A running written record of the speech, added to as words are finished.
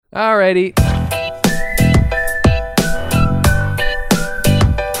Alrighty.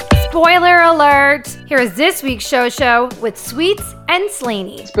 Spoiler alert! Here is this week's show with Sweets and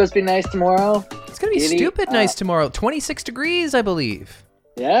Slaney. It's supposed to be nice tomorrow. It's going to be stupid nice tomorrow. 26 degrees, I believe.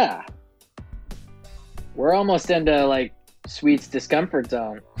 Yeah. We're almost into, like, Sweets' discomfort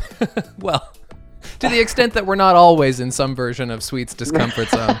zone. Well, to the extent that we're not always in some version of Sweets' discomfort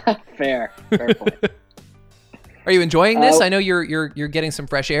zone. Fair point. Are you enjoying this? I know you're getting some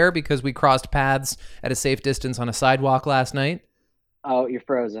fresh air because we crossed paths at a safe distance on a sidewalk last night. Oh, you're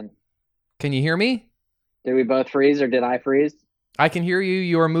frozen. Can you hear me? Did we both freeze or did I freeze? I can hear you.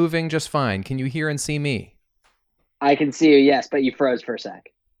 You are moving just fine. Can you hear and see me? I can see you, yes, but you froze for a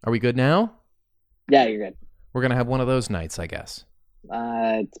sec. Are we good now? Yeah, you're good. We're going to have one of those nights, I guess.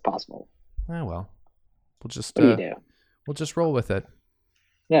 It's possible. Oh, well. We'll just What do you do? We'll just roll with it.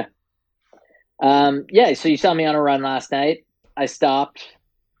 Yeah. Yeah, so you saw me on a run last night. I stopped.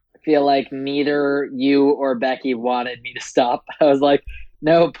 I feel like neither you or Becky wanted me to stop. I was like,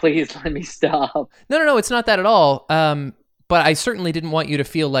 no, please let me stop. No, it's not that at all. But I certainly didn't want you to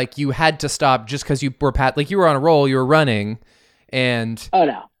feel like you had to stop just because you were like you were on a roll, you were running, and oh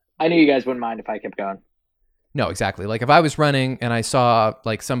no, I knew you guys wouldn't mind if I kept going. No, exactly. Like if I was running and I saw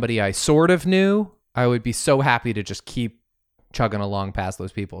like somebody I sort of knew, I would be so happy to just keep chugging along past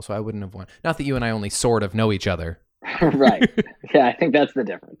those people. So I wouldn't have won. Not that you and I only sort of know each other. Right. Yeah, I think that's the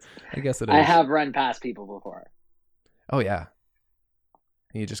difference. I guess it is. I have run past people before. Oh yeah.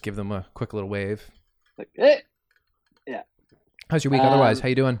 You just give them a quick little wave. Like, eh. Yeah. How's your week otherwise? How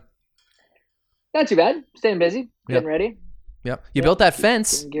you doing? Not too bad. Staying busy. Getting ready. Yep. You built that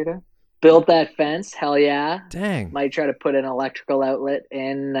fence. Built that fence. Hell yeah. Dang. Might try to put an electrical outlet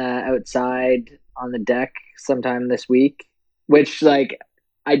in outside on the deck sometime this week. Which, like,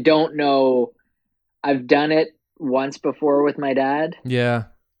 I don't know. I've done it once before with my dad. Yeah.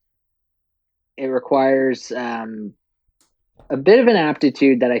 It requires a bit of an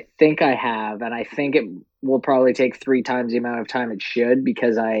aptitude that I think I have, and I think it will probably take 3 times the amount of time it should,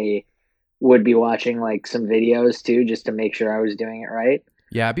 because I would be watching like some videos too, just to make sure I was doing it right.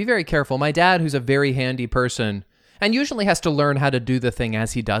 Yeah, be very careful. My dad, who's a very handy person and usually has to learn how to do the thing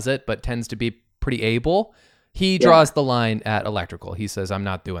as he does it, but tends to be pretty able, he draws the line at electrical. He says, I'm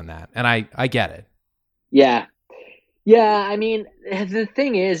not doing that. And I get it. Yeah. Yeah, I mean, the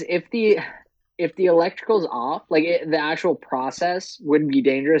thing is, if the electrical's off, like the actual process would be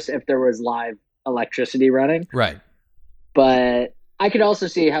dangerous if there was live electricity running. Right. But I could also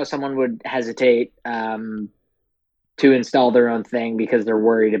see how someone would hesitate to install their own thing because they're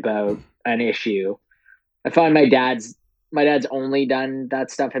worried about an issue. I find my dad's only done that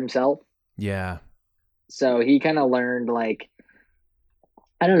stuff himself. Yeah. So he kind of learned, like,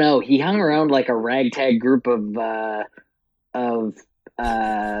 I don't know, he hung around like a ragtag group of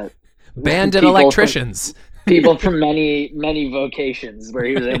bandit electricians. People from many vocations, where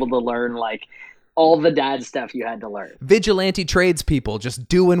he was able to learn like all the dad stuff you had to learn. Vigilante tradespeople just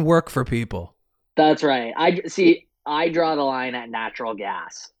doing work for people. That's right. I draw the line at natural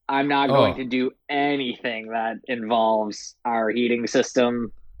gas. I'm not going to do anything that involves our heating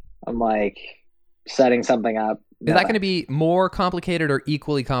system. I'm like setting something up. Is that going to be more complicated or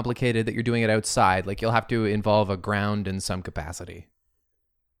equally complicated that you're doing it outside? Like you'll have to involve a ground in some capacity.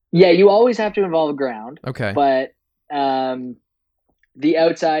 Yeah, you always have to involve a ground. Okay. But the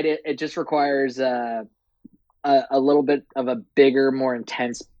outside, it just requires a little bit of a bigger, more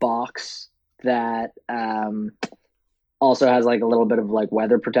intense box that also has like a little bit of like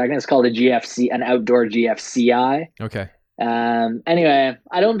weather protection. It's called a GFC, an outdoor GFCI. Okay. Anyway,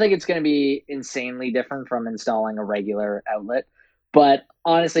 I don't think it's going to be insanely different from installing a regular outlet, but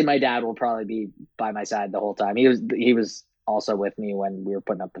honestly, my dad will probably be by my side the whole time. He was also with me when we were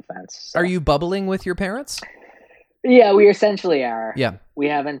putting up the fence. So. Are you bubbling with your parents? Yeah, we essentially are. Yeah. We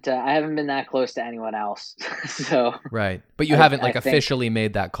haven't, I haven't been that close to anyone else. So. Right. But you haven't officially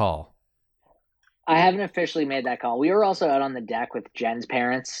made that call. I haven't officially made that call. We were also out on the deck with Jen's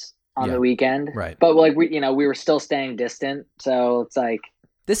parents on the weekend. Right. But like we were still staying distant. So it's like.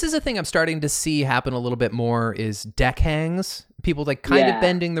 This is a thing I'm starting to see happen a little bit more is deck hangs. People like kind of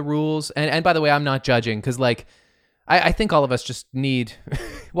bending the rules. And by the way, I'm not judging because like, I think all of us just need,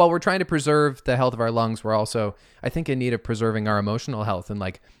 while we're trying to preserve the health of our lungs, we're also, I think, in need of preserving our emotional health. And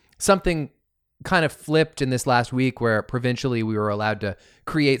like something kind of flipped in this last week where provincially we were allowed to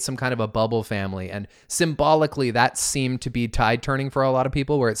create some kind of a bubble family. And symbolically, that seemed to be tide turning for a lot of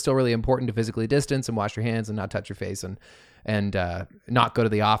people where it's still really important to physically distance and wash your hands and not touch your face and not go to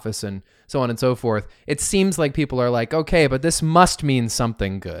the office and so on and so forth. It seems like people are like, okay, but this must mean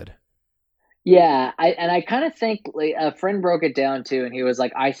something good. Yeah, I kind of think like a friend broke it down too, and he was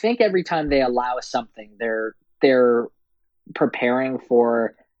like, I think every time they allow something, they're preparing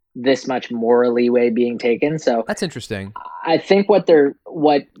for this much more leeway being taken. So That's interesting. I think what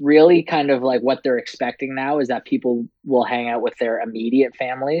really kind of like what they're expecting now is that people will hang out with their immediate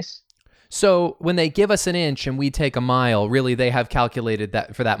families. So when they give us an inch and we take a mile, really they have calculated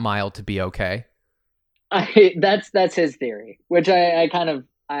that for that mile to be okay. That's his theory, which I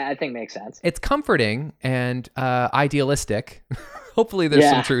think makes sense. It's comforting and idealistic. Hopefully there's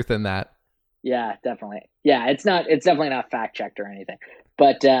some truth in that. Yeah, definitely. Yeah, it's definitely not fact checked or anything.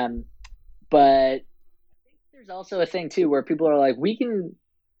 But I think there's also a thing too where people are like,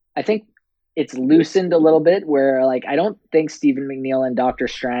 I think it's loosened a little bit where like I don't think Stephen McNeil and Dr.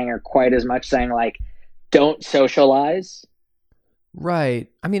 Strang are quite as much saying like don't socialize. Right.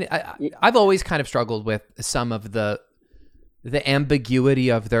 I mean, I've always kind of struggled with some of the ambiguity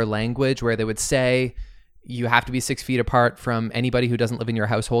of their language where they would say you have to be 6 feet apart from anybody who doesn't live in your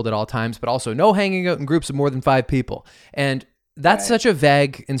household at all times, but also no hanging out in groups of more than 5 people. And that's such a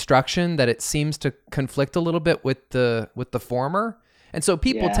vague instruction that it seems to conflict a little bit with the former. And so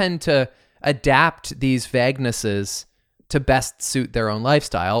people tend to adapt these vaguenesses to best suit their own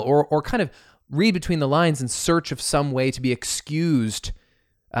lifestyle or kind of read between the lines in search of some way to be excused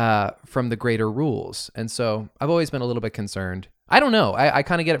from the greater rules. And so I've always been a little bit concerned. I don't know. I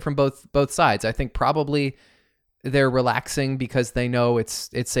kind of get it from both sides. I think probably they're relaxing because they know it's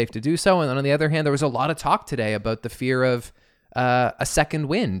safe to do so. And then on the other hand, there was a lot of talk today about the fear of a second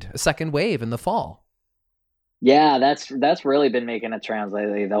wave in the fall. Yeah, that's really been making its rounds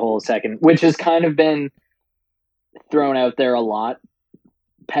lately, the whole second, which has kind of been thrown out there a lot,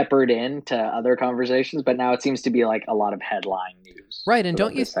 peppered into other conversations, but now it seems to be like a lot of headline news. Right, and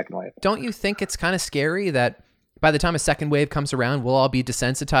don't you think it's kind of scary that by the time a second wave comes around, we'll all be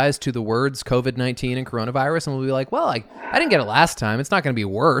desensitized to the words COVID-19 and coronavirus, and we'll be like, well, I didn't get it last time. It's not going to be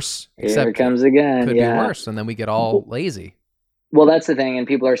worse. Here it comes again. Could be worse, and then we get all lazy. Well, that's the thing, and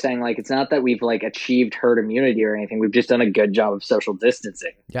people are saying like it's not that we've like achieved herd immunity or anything. We've just done a good job of social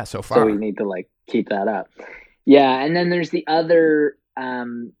distancing. Yeah, so far. So we need to like keep that up. Yeah, and then there's the other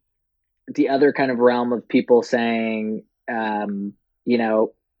kind of realm of people saying,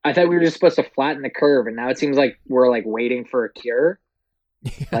 I thought we were just supposed to flatten the curve, and now it seems like we're like waiting for a cure.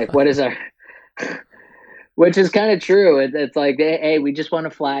 Yeah. Like, what is our? Which is kind of true. It's like, hey, we just want to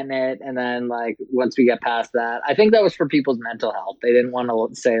flatten it, and then like once we get past that, I think that was for people's mental health. They didn't want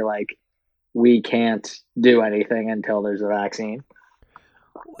to say like we can't do anything until there's a vaccine.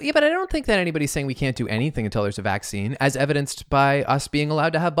 Yeah, but I don't think that anybody's saying we can't do anything until there's a vaccine, as evidenced by us being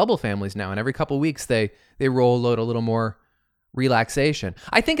allowed to have bubble families now. And every couple of weeks, they roll out a little more relaxation.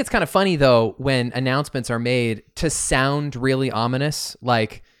 I think it's kind of funny, though, when announcements are made to sound really ominous,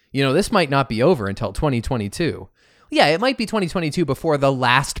 like, this might not be over until 2022. Yeah, it might be 2022 before the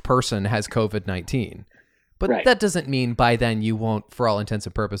last person has COVID-19. But that doesn't mean by then you won't, for all intents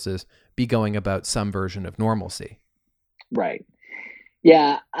and purposes, be going about some version of normalcy. Right.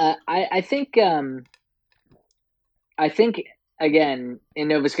 Yeah, I think again in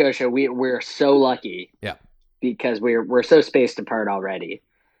Nova Scotia we're so lucky, because we're so spaced apart already,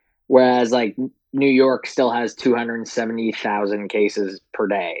 whereas like New York still has 270,000 cases per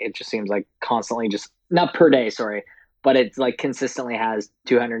day. It just seems like constantly, just not per day, sorry, but it's like consistently has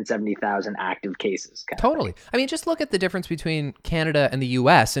 270,000 active cases. Totally. I mean, just look at the difference between Canada and the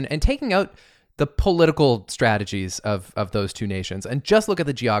U.S. and taking out the political strategies of those two nations and just look at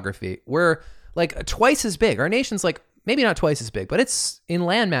the geography. We're like twice as big. Our nation's like maybe not twice as big, but it's in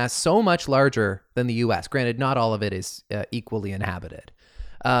landmass so much larger than the U.S. Granted, not all of it is equally inhabited.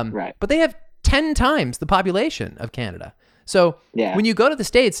 But they have 10 times the population of Canada. So when you go to the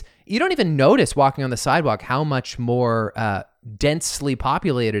States, you don't even notice walking on the sidewalk how much more densely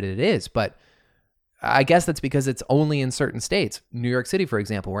populated it is. But I guess that's because it's only in certain states. New York City, for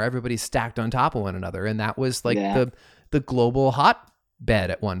example, where everybody's stacked on top of one another. And that was like the global hotbed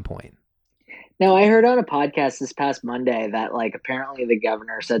at one point. Now, I heard on a podcast this past Monday that like apparently the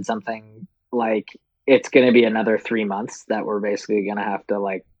governor said something like it's going to be another 3 months that we're basically going to have to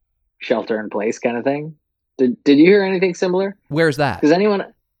like shelter in place kind of thing. Did you hear anything similar? Where's that? Does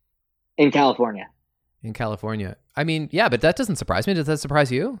anyone in California? In California. I mean, yeah, but that doesn't surprise me. Does that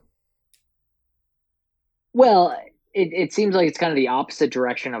surprise you? Well, it seems like it's kind of the opposite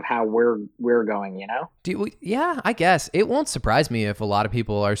direction of how we're going, Yeah, I guess. It won't surprise me if a lot of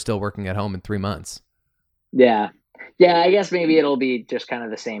people are still working at home in 3 months. Yeah. Yeah, I guess maybe it'll be just kind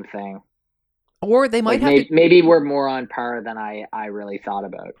of the same thing. Or they might maybe we're more on par than I really thought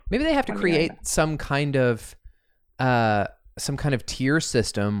about. Maybe they have to create some kind of tier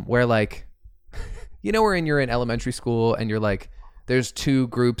system where like You know, when you're in elementary school and you're like, there's two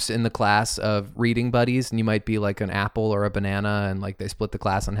groups in the class of reading buddies, and you might be like an apple or a banana, and like they split the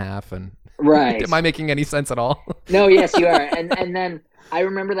class in half. And Right. am I making any sense at all? No, yes, you are. And then I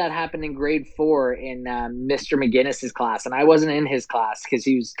remember that happened in grade 4 in Mr. McGinnis's class, and I wasn't in his class because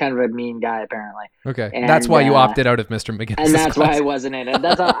he was kind of a mean guy, apparently. Okay, and that's why you opted out of Mr. McGinnis's and that's class. why I wasn't in it.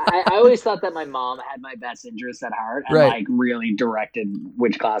 That's I always thought that my mom had my best interests at heart and like really directed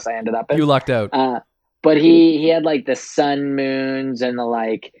which class I ended up in. You lucked out. But he had like the sun moons and the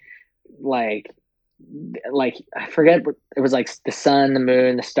like I forget what it was, like the sun, the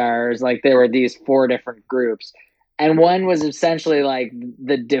moon, the stars. Like there were these 4 different groups, and one was essentially like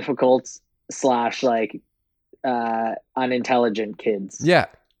the difficult / like unintelligent kids. Yeah,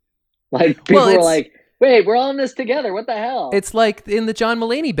 like people were like, "Wait, we're all in this together. What the hell?" It's like in the John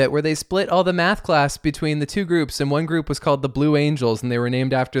Mulaney bit where they split all the math class between the 2 groups, and one group was called the Blue Angels, and they were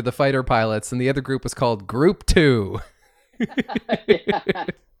named after the fighter pilots, and the other group was called Group 2.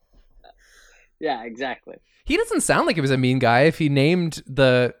 Yeah, exactly. He doesn't sound like he was a mean guy if he named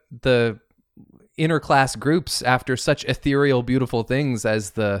the interclass groups after such ethereal, beautiful things as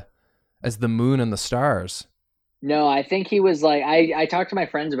the moon and the stars. No, I think he was like, I talk to my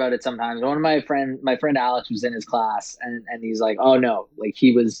friends about it sometimes. One of my friend Alex was in his class, and he's like, oh no, like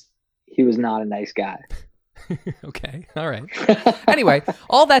he was not a nice guy. Okay. All right. Anyway,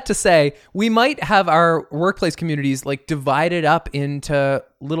 all that to say, we might have our workplace communities like divided up into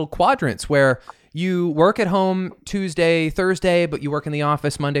little quadrants where you work at home Tuesday, Thursday, but you work in the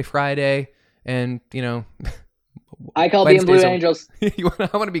office Monday, Friday, and you know, I call being Blue Angels. I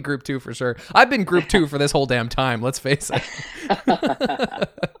want to be group 2 for sure. I've been group 2 for this whole damn time. Let's face it.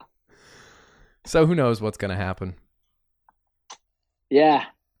 So who knows what's going to happen? Yeah.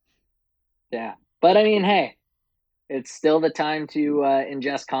 But I mean, hey, it's still the time to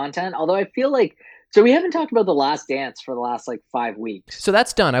ingest content. Although I feel like, so we haven't talked about The Last Dance for the last like 5 weeks. So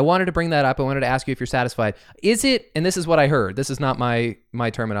that's done. I wanted to bring that up. I wanted to ask you if you're satisfied. Is it, and this is what I heard, this is not my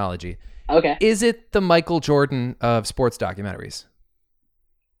terminology. Okay. Is it the Michael Jordan of sports documentaries?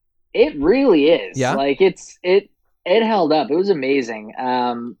 It really is. Yeah. Like it held up. It was amazing.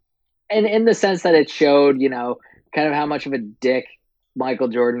 And in the sense that it showed, you know, kind of how much of a dick Michael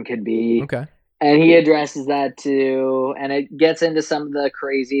Jordan could be. Okay. And he addresses that too. And it gets into some of the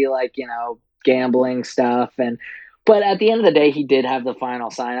crazy, like, you know, gambling stuff. But at the end of the day, he did have the final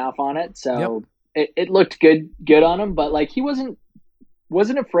sign off on it. So it looked good on him, but like he wasn't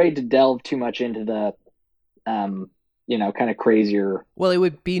afraid to delve too much into the, you know, kind of crazier. Well, it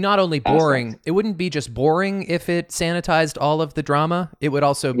would be not only boring, aspects. It wouldn't be just boring if it sanitized all of the drama. It would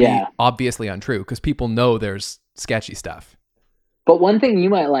also be obviously untrue because people know there's sketchy stuff. But one thing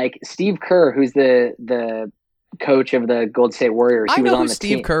you might like, Steve Kerr, who's the coach of the Golden State Warriors. I know who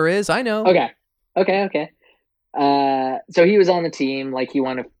Steve Kerr is. I know. Okay. So he was on the team, like he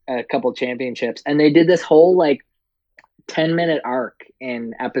won a couple championships, and they did this whole like 10-minute arc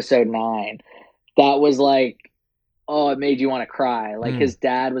in episode 9 that was like, oh, it made you want to cry. Like his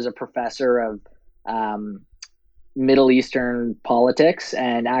dad was a professor of Middle Eastern politics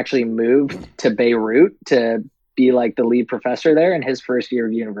and actually moved to Beirut to be like the lead professor there in his first year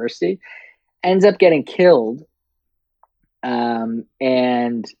of university, ends up getting killed.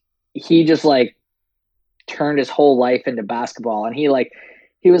 And he just like turned his whole life into basketball. And he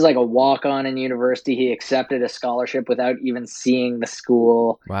was like a walk-on in university. He accepted a scholarship without even seeing the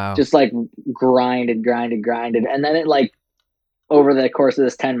school. Wow. Just like grinded. And then it like over the course of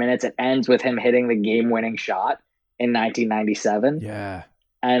this 10 minutes, it ends with him hitting the game-winning shot in 1997. Yeah.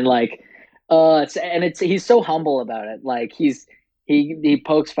 And like, he's so humble about it. Like he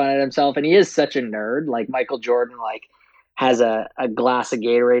pokes fun at himself, and he is such a nerd. Like Michael Jordan, like has a glass of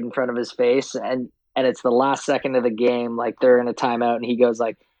Gatorade in front of his face, and it's the last second of the game. Like they're in a timeout, and he goes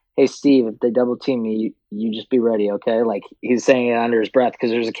like, "Hey Steve, if they double team me, you just be ready, okay?" Like he's saying it under his breath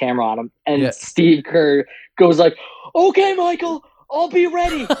because there's a camera on him. And Steve Kerr goes like, "Okay, Michael, I'll be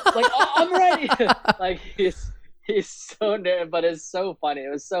ready. Like I'm ready." Like he's so nerd, but it's so funny. It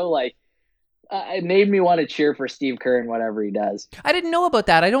was so like. It made me want to cheer for Steve Kerr and whatever he does. I didn't know about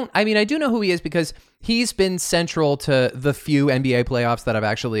that. I mean, I do know who he is because he's been central to the few NBA playoffs that I've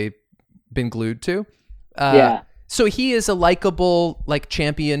actually been glued to. So he is a likable, like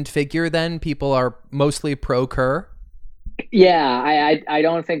championed figure then? People are mostly pro Kerr? Yeah, I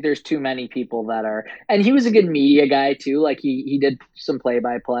don't think there's too many people that are. And he was a good media guy too. Like he did some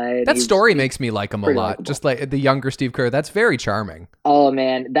play-by-play. That story makes me like him a lot. Likable. Just like the younger Steve Kerr. That's very charming. Oh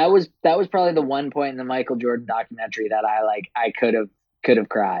man, that was probably the one point in the Michael Jordan documentary that I could have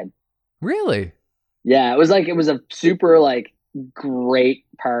cried. Really? Yeah, it was a super like great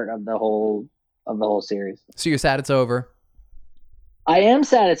part of the whole of the whole series. So you're sad it's over? I am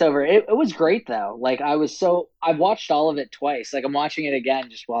sad it's over. It was great though. Like I've watched all of it twice. Like I'm watching it again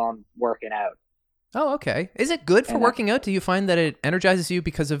just while I'm working out. Oh, okay. Is it good for working out? Do you find that it energizes you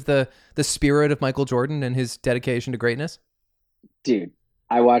because of the spirit of Michael Jordan and his dedication to greatness? Dude,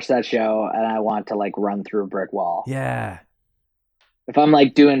 I watch that show and I want to like run through a brick wall. Yeah. If I'm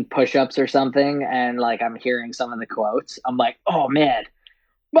like doing push-ups or something and like I'm hearing some of the quotes, I'm like, oh man,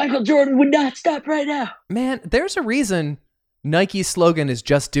 Michael Jordan would not stop right now. Man, there's a reason Nike's slogan is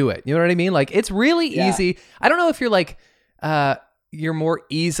just do it. You know what I mean? Like it's really easy. I don't know if you're like, you're more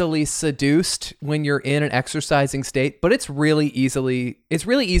easily seduced when you're in an exercising state, but it's really easy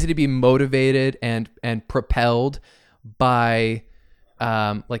to be motivated and propelled by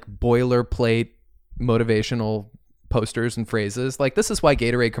like boilerplate motivational posters and phrases. Like this is why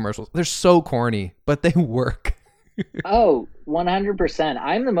Gatorade commercials, they're so corny, but they work. Oh, 100%.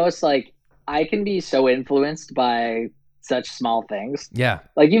 I'm the most like, I can be so influenced by such small things. Yeah.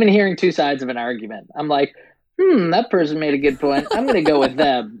 Like even hearing two sides of an argument, I'm like, that person made a good point. I'm going to go with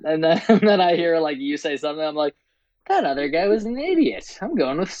them. And then I hear like you say something. I'm like, that other guy was an idiot. I'm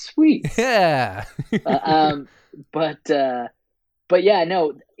going with sweet. Yeah. But yeah,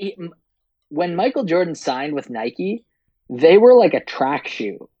 no, when Michael Jordan signed with Nike, they were like a track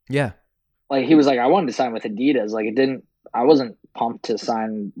shoe. Yeah. Like he was like, I wanted to sign with Adidas. Like I wasn't pumped to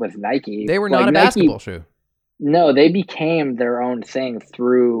sign with Nike. They were like, not a basketball shoe. No, they became their own thing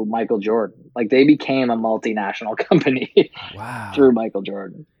through Michael Jordan. Like they became a multinational company through Michael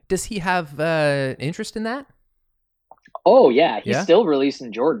Jordan. Does he have interest in that? Oh yeah, he's still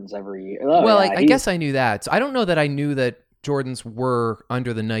releasing Jordans every year. Oh, well, yeah, I guess I knew that. So I don't know that I knew that Jordans were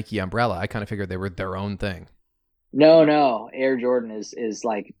under the Nike umbrella. I kind of figured they were their own thing. No. Air Jordan is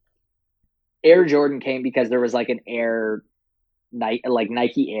like Air Jordan came because there was like an Air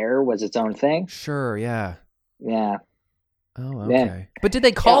Nike Air was its own thing. Sure, yeah. Yeah. Oh, okay. Man. But did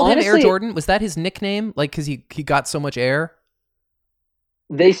they call him Air Jordan? Was that his nickname? Like, because he got so much air?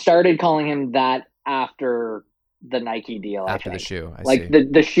 They started calling him that after the Nike deal. After the shoe, I like see.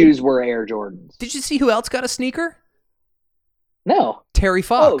 The shoes were Air Jordans. Did you see who else got a sneaker? No. Terry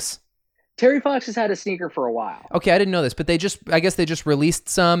Fox. Oh, Terry Fox has had a sneaker for a while. Okay, I didn't know this, but I guess they just released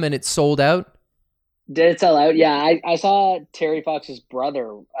some and it sold out. Did it sell out? Yeah, I saw Terry Fox's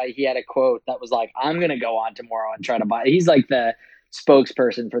brother. He had a quote that was like, I'm going to go on tomorrow and try to buy. He's like the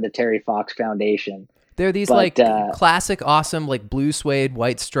spokesperson for the Terry Fox Foundation. They're these classic, awesome, like blue suede,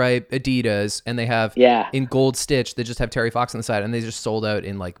 white stripe Adidas, and they have in gold stitch, they just have Terry Fox on the side, and they just sold out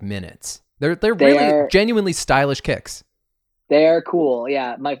in like minutes. They're really genuinely stylish kicks. They are cool.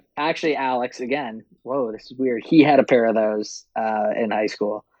 Yeah. Actually, Alex, again, whoa, this is weird. He had a pair of those in high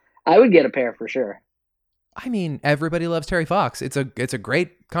school. I would get a pair for sure. I mean, everybody loves Terry Fox. It's a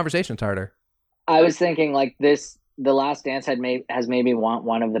great conversation starter. I was thinking like this, The Last Dance has made me want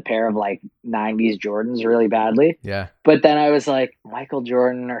one of the pair of like 90s Jordans really badly. Yeah. But then I was like, Michael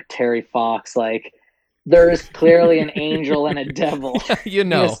Jordan or Terry Fox, like there is clearly an angel and a devil in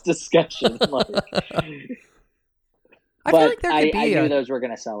this discussion. I feel like there could be I knew those were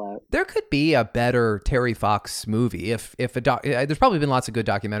going to sell out. There could be a better Terry Fox movie if there's probably been lots of good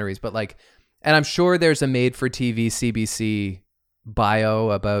documentaries, but like, and I'm sure there's a made-for-TV CBC bio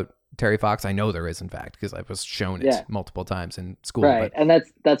about Terry Fox. I know there is, in fact, because I was shown it multiple times in school. Right, and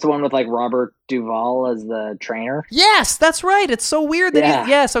that's the one with like Robert Duvall as the trainer. Yes, that's right. It's so weird that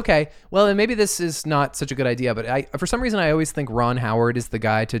yes, okay. Well, and maybe this is not such a good idea, but for some reason I always think Ron Howard is the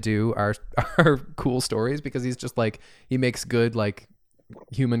guy to do our cool stories because he's just like he makes good like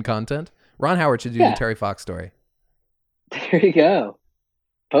human content. Ron Howard should do the Terry Fox story. There you go.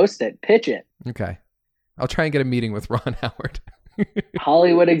 Post it, pitch it. Okay. I'll try and get a meeting with Ron Howard.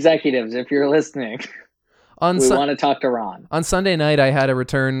 Hollywood executives, if you're listening, we want to talk to Ron. On Sunday night, I had a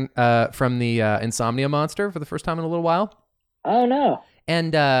return from the insomnia monster for the first time in a little while. Oh, no.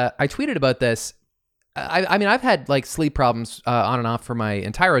 And I tweeted about this. I mean, I've had like sleep problems on and off for my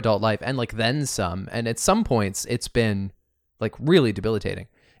entire adult life and like then some. And at some points, it's been like really debilitating.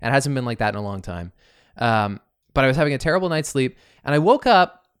 And it hasn't been like that in a long time. But I was having a terrible night's sleep. And I woke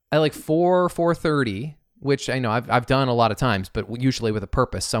up at like 4:30, which I know I've done a lot of times, but usually with a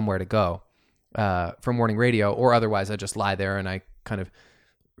purpose, somewhere to go for morning radio, or otherwise I just lie there and I kind of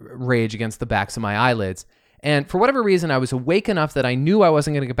rage against the backs of my eyelids. And for whatever reason, I was awake enough that I knew I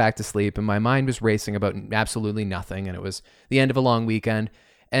wasn't going to get back to sleep, and my mind was racing about absolutely nothing, and it was the end of a long weekend.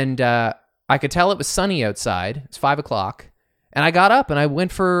 And I could tell it was sunny outside. It's 5 o'clock. And I got up and I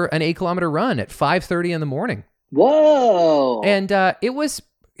went for an 8-kilometer run at 5:30 in the morning. Whoa! And it was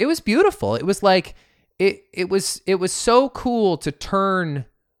beautiful. It was like it was so cool to turn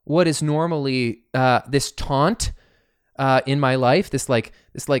what is normally this taunt in my life, this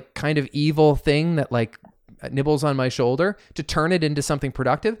kind of evil thing that like nibbles on my shoulder, to turn it into something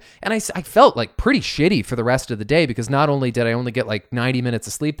productive. And I felt like pretty shitty for the rest of the day, because not only did I only get like 90 minutes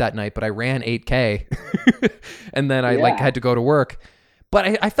of sleep that night, but I ran 8K and then I had to go to work.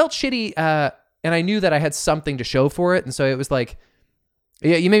 But I felt shitty, and I knew that I had something to show for it. And so it was like,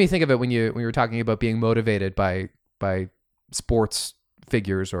 yeah, you made me think of it when you were talking about being motivated by sports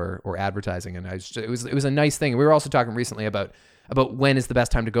figures or advertising. And it was a nice thing. We were also talking recently about when is the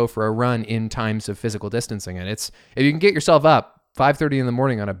best time to go for a run in times of physical distancing. And it's, if you can get yourself up 5:30 in the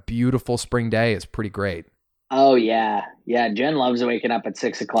morning on a beautiful spring day, it's pretty great. Oh yeah. Yeah. Jen loves waking up at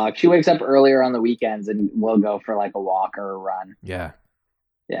 6 o'clock. She wakes up earlier on the weekends and we'll go for like a walk or a run. Yeah.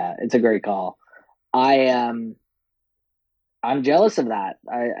 Yeah. It's a great call. I'm jealous of that.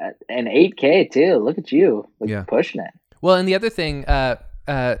 And 8K too. Look at you, pushing it. Well, and the other thing, I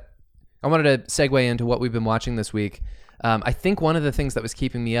wanted to segue into what we've been watching this week. I think one of the things that was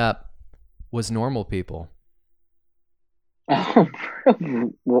keeping me up was Normal People. Oh,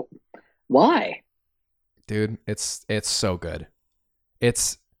 why? Dude, it's so good.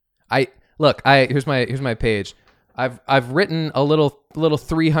 Here's my page. I've written a little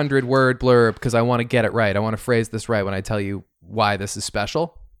 300 word blurb because I want to get it right. I want to phrase this right when I tell you why this is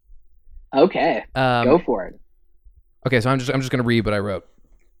special. Okay, go for it. Okay, so I'm just going to read what I wrote.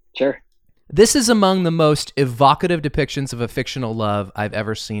 Sure. This is among the most evocative depictions of a fictional love I've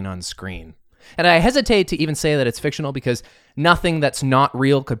ever seen on screen. And I hesitate to even say that it's fictional because nothing that's not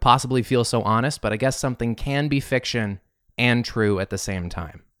real could possibly feel so honest, but I guess something can be fiction and true at the same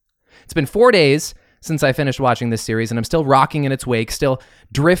time. It's been 4 days since I finished watching this series, and I'm still rocking in its wake, still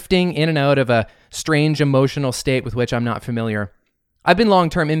drifting in and out of a strange emotional state with which I'm not familiar. I've been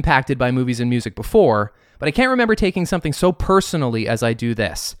long-term impacted by movies and music before, but I can't remember taking something so personally as I do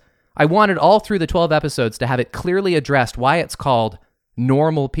this. I wanted all through the 12 episodes to have it clearly addressed why it's called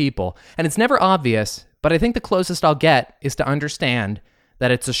Normal People. And it's never obvious, but I think the closest I'll get is to understand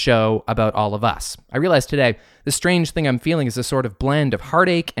that it's a show about all of us. I realized today the strange thing I'm feeling is a sort of blend of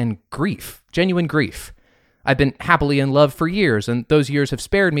heartache and grief, genuine grief. I've been happily in love for years, and those years have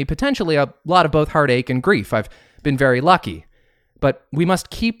spared me potentially a lot of both heartache and grief. I've been very lucky. But we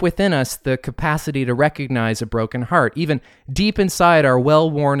must keep within us the capacity to recognize a broken heart, even deep inside our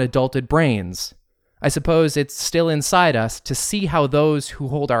well-worn adulted brains. I suppose it's still inside us to see how those who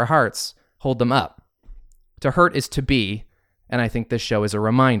hold our hearts hold them up. To hurt is to be, and I think this show is a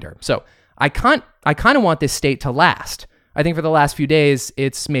reminder. So I kind of want this state to last. I think for the last few days,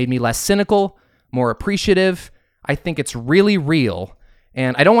 it's made me less cynical, more appreciative. I think it's really real.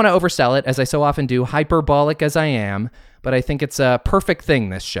 And I don't want to oversell it, as I so often do, hyperbolic as I am, but I think it's a perfect thing,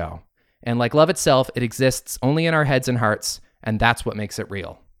 this show. And like love itself, it exists only in our heads and hearts, and that's what makes it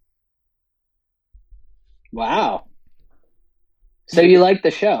real. Wow. So you like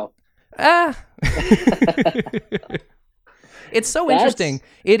the show? It's so interesting.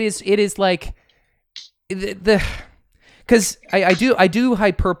 It is like because I do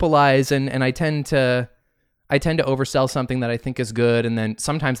hyperbolize and I tend to oversell something that I think is good, and then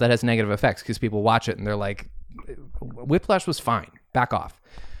sometimes that has negative effects because people watch it and they're like, Whiplash was fine, back off.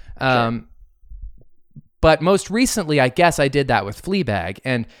 Sure. But most recently, I guess I did that with Fleabag,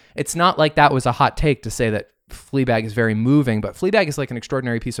 and it's not like that was a hot take to say that Fleabag is very moving, but Fleabag is like an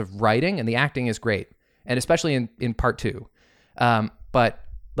extraordinary piece of writing, and the acting is great, and especially in part 2. But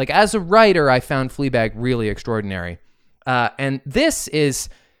like as a writer, I found Fleabag really extraordinary. And this is,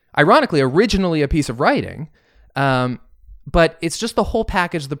 ironically, originally a piece of writing, but it's just the whole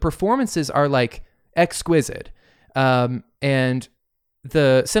package. The performances are like exquisite, and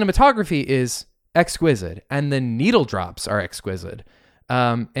the cinematography is exquisite, and the needle drops are exquisite.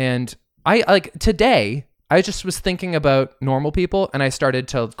 And I like today, I just was thinking about Normal People, and I started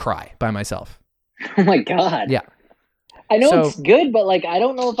to cry by myself. Oh my God. Yeah. I know it's good, but like, I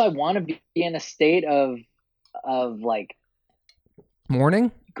don't know if I want to be in a state of like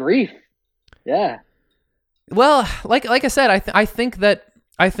mourning, grief. Yeah. Well, like I said, I think that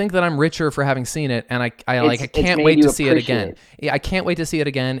I'm richer for having seen it, and I can't wait to see it again. Yeah, I can't wait to see it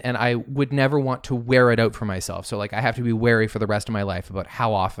again, and I would never want to wear it out for myself. So like, I have to be wary for the rest of my life about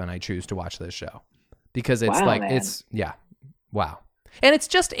how often I choose to watch this show, because it's wow. And it's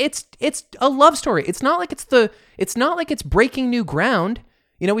just it's a love story. It's not like it's breaking new ground.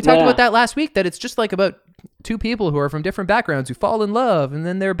 You know, we talked about that last week, that it's just like about two people who are from different backgrounds who fall in love, and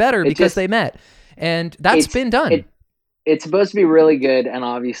then they're better because they met. And that's been done. It's supposed to be really good, and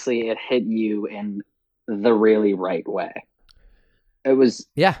obviously it hit you in the really right way. It was,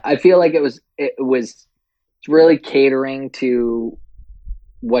 I feel like it was really catering to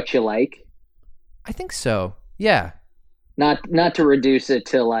what you like? I think so. Yeah. Not to reduce it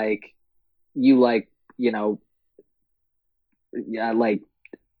to like you like, you know, yeah, like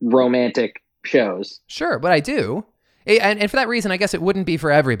romantic shows. Sure, but I do. And for that reason, I guess it wouldn't be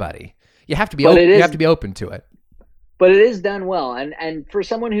for everybody. You have to be you have to be open to it. But it is done well, and for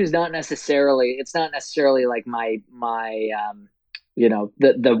someone who's not necessarily, it's not necessarily like my you know,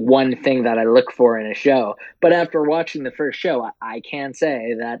 the one thing that I look for in a show. But after watching the first show, I can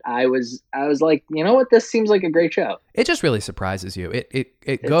say that I was like, you know what, this seems like a great show. It just really surprises you.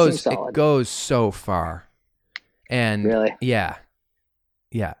 It goes so far, and really, yeah.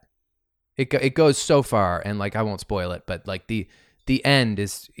 It goes so far, and like I won't spoil it, but like the end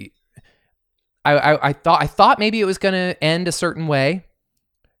is. I thought maybe it was gonna end a certain way,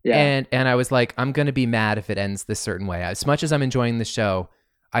 and I was like, I'm gonna be mad if it ends this certain way. As much as I'm enjoying the show,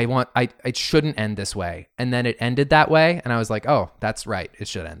 it shouldn't end this way, and then it ended that way, and I was like, oh, that's right, it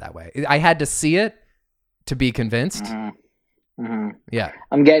should end that way. I had to see it to be convinced. Mm-hmm. Mm-hmm. Yeah,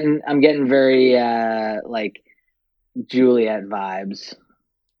 I'm getting very like Juliet vibes.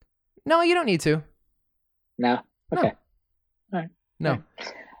 No, you don't need to. No, okay, no. All right, no.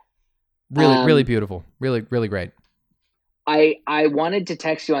 Really, really beautiful. Really, really great. I wanted to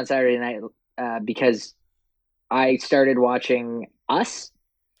text you on Saturday night because I started watching Us.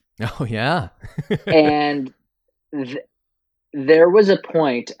 Oh, yeah. And there was a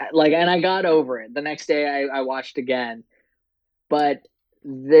point, like, and I got over it. The next day I watched again. But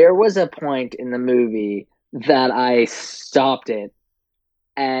there was a point in the movie that I stopped it.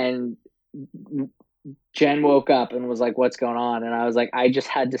 And Jen woke up and was like, what's going on? And I was like, I just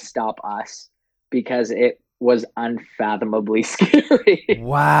had to stop Us because it was unfathomably scary.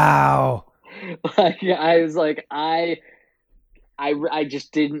 Wow. Like, I was like, I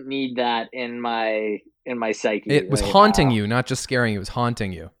just didn't need that in my psyche. It was haunting you, not just scaring you. It was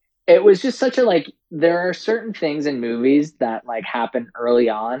haunting you. It was just such a, like, there are certain things in movies that like happen early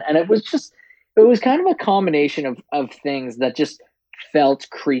on. And it was kind of a combination of things that just felt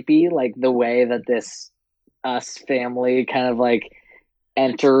creepy, like the way that this Us family kind of like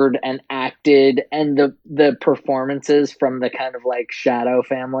entered and acted, and the performances from the kind of like shadow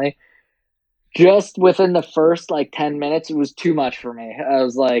family. Just within the first like 10 minutes, it was too much for me. I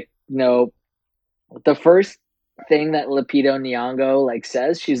was like, no. The first thing that Lupita Nyong'o like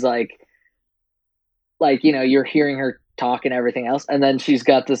says, she's like, you know, you're hearing her talk and everything else, and then she's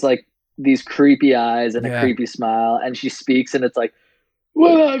got this like these creepy eyes and a creepy smile, and she speaks, and it's like,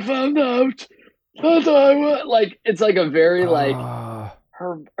 when I found out that I was, like, it's like a very like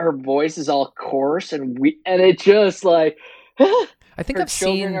her voice is all coarse and it just like I think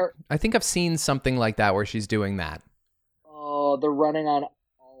I've seen something like that where she's doing that. Oh, they're running on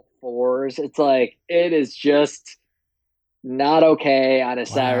all fours. It's like, it is just not okay on a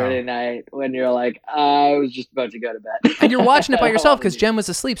Saturday night when you're like, I was just about to go to bed. And you're watching it by yourself because Jen was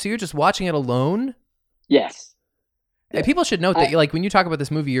asleep, so you're just watching it alone? Yes. Yeah. People should note that, like, when you talk about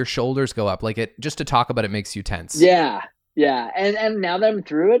this movie, your shoulders go up. Like, it just to talk about it makes you tense. Yeah. And now that I'm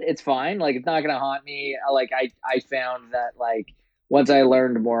through it, it's fine. Like, it's not gonna haunt me. Like, I found that, like, once I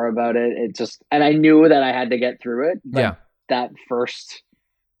learned more about it, it just, and I knew that I had to get through it. But that first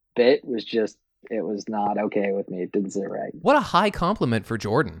bit was just, it was not okay with me. It didn't sit right. What a high compliment for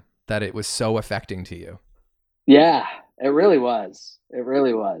Jordan that it was so affecting to you. Yeah, it really was. It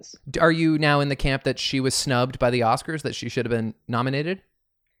really was. Are you now in the camp that she was snubbed by the Oscars, that she should have been nominated?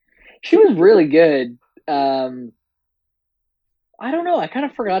 She was really good. I don't know. I kind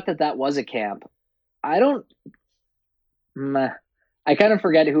of forgot that was a camp. I kind of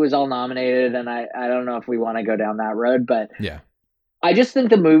forget who was all nominated, and I don't know if we want to go down that road, but yeah. I just think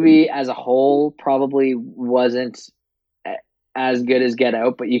the movie as a whole probably wasn't as good as Get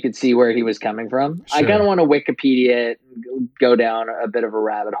Out, but you could see where he was coming from. Sure. I kind of want to Wikipedia it, go down a bit of a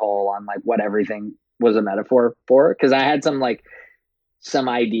rabbit hole on like what everything was a metaphor for, because I had some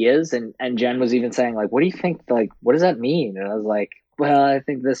ideas, and Jen was even saying like, what do you think, like, what does that mean? And I was like, well, I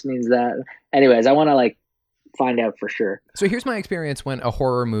think this means that. Anyways, I want to like find out for sure. So here's my experience when a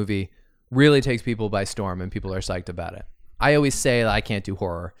horror movie really takes people by storm and people are psyched about it. I always say that I can't do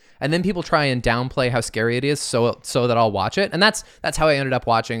horror, and then people try and downplay how scary it is so that I'll watch it. And that's how I ended up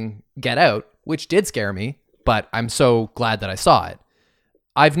watching Get Out, which did scare me, but I'm so glad that I saw it.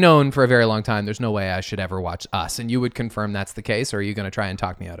 I've known for a very long time there's no way I should ever watch Us, and you would confirm that's the case, or are you going to try and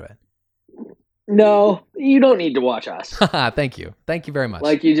talk me out of it? No, you don't need to watch Us. Thank you very much.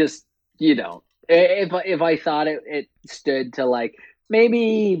 Like, you don't. If I thought it stood to like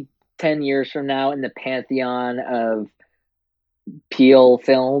maybe 10 years from now in the pantheon of Peele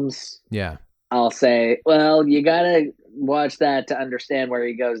films, yeah, I'll say, well, you gotta watch that to understand where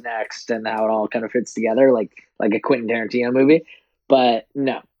he goes next and how it all kind of fits together, like a Quentin Tarantino movie. But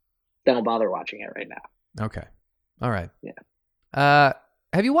no, don't bother watching it right now. Okay. All right. Yeah.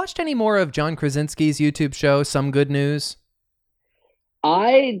 Have you watched any more of John Krasinski's YouTube show, Some Good News?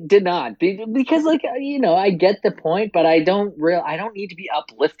 I did not, because like, I get the point, but I don't need to be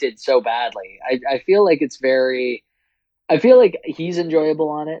uplifted so badly. I feel like I feel like he's enjoyable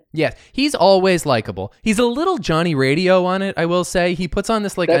on it. Yeah, he's always likable. He's a little Johnny Radio on it, I will say. He puts on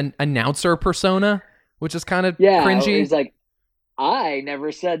this like an announcer persona, which is kind of cringy. He's like, I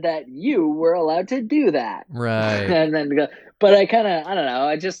never said that you were allowed to do that. Right. And then, but I don't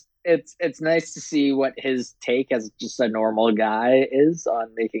know. It's nice to see what his take as just a normal guy is on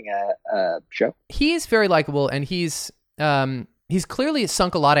making a show. He's very likable, and he's clearly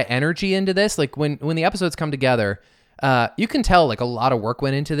sunk a lot of energy into this. Like when the episodes come together, you can tell like a lot of work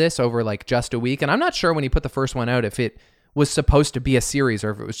went into this over like just a week. And I'm not sure when he put the first one out if it was supposed to be a series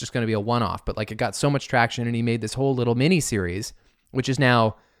or if it was just going to be a one-off, but like it got so much traction and he made this whole little mini series, which is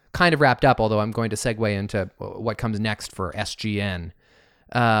now kind of wrapped up, although I'm going to segue into what comes next for SGN.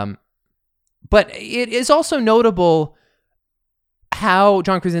 But it is also notable how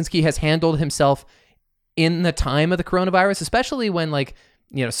John Krasinski has handled himself in the time of the coronavirus, especially when like,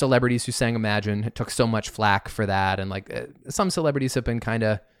 celebrities who sang Imagine took so much flack for that. And like some celebrities have been kind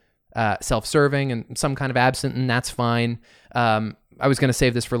of self-serving and some kind of absent, and that's fine. I was going to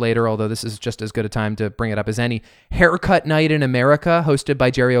save this for later, although this is just as good a time to bring it up as any. Haircut Night in America, hosted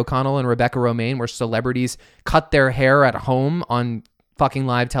by Jerry O'Connell and Rebecca Romaine, where celebrities cut their hair at home on fucking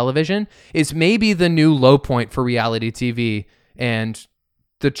live television, is maybe the new low point for reality TV and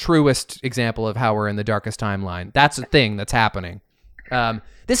the truest example of how we're in the darkest timeline. That's a thing that's happening.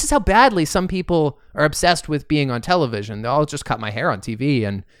 This is how badly some people are obsessed with being on television. They'll just cut my hair on TV,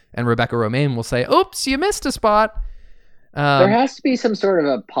 and Rebecca Romaine will say, oops, you missed a spot. There has to be some sort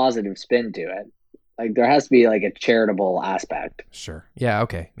of a positive spin to it. Like there has to be like a charitable aspect. Sure. Yeah,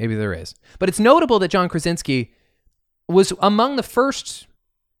 okay. Maybe there is. But it's notable that John Krasinski was among the first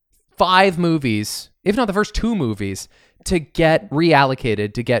 5 movies, if not the first 2 movies, to get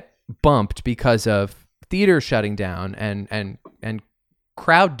reallocated, to get bumped because of theaters shutting down and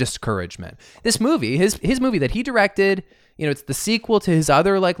crowd discouragement. This movie, his movie that he directed, it's the sequel to his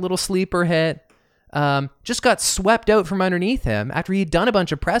other like little sleeper hit, just got swept out from underneath him after he'd done a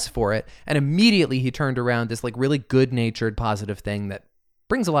bunch of press for it, and immediately he turned around this like really good-natured, positive thing that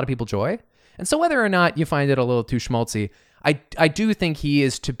brings a lot of people joy. And so whether or not you find it a little too schmaltzy, I do think he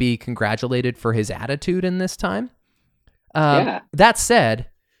is to be congratulated for his attitude in this time. That said,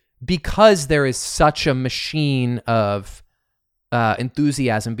 because there is such a machine of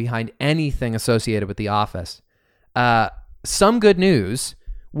enthusiasm behind anything associated with The Office, Some Good News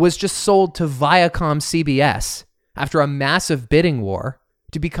was just sold to Viacom CBS after a massive bidding war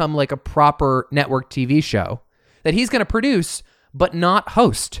to become like a proper network TV show that he's going to produce but not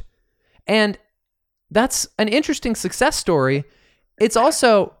host. And that's an interesting success story. It's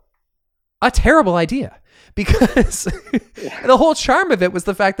also a terrible idea because the whole charm of it was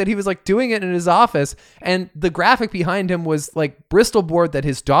the fact that he was like doing it in his office, and the graphic behind him was like Bristol board that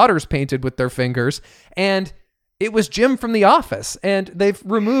his daughters painted with their fingers, and it was Jim from The Office, and they've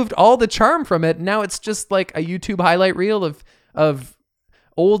removed all the charm from it. Now it's just like a YouTube highlight reel of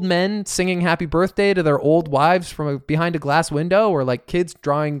old men singing happy birthday to their old wives from behind a glass window, or like kids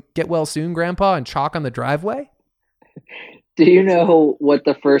drawing "Get Well Soon, Grandpa" and chalk on the driveway. Do you know what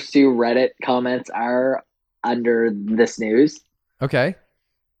the first 2 Reddit comments are under this news? Okay.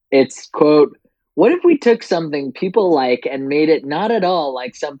 It's, quote, "What if we took something people like and made it not at all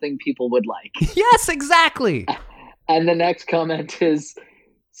like something people would like?" Yes, exactly. And the next comment is,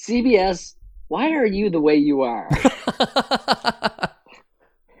 "CBS, why are you the way you are?"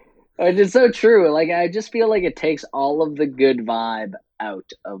 It's so true. Like, I just feel like it takes all of the good vibe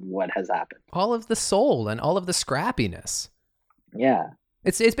out of what has happened. All of the soul and all of the scrappiness. Yeah.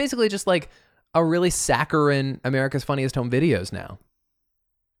 It's basically just like a really saccharine America's Funniest Home Videos now.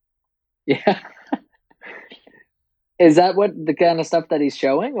 Yeah. Is that what the kind of stuff that he's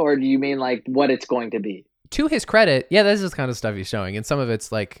showing, or do you mean like what it's going to be? To his credit, yeah, this is the kind of stuff he's showing, and some of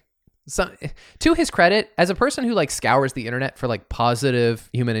it's like to his credit, as a person who like scours the internet for like positive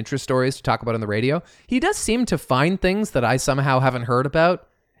human interest stories to talk about on the radio, he does seem to find things that I somehow haven't heard about.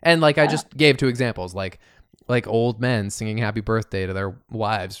 And like I just gave 2 examples, like old men singing happy birthday to their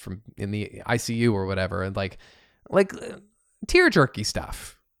wives from in the ICU or whatever, and like tear jerky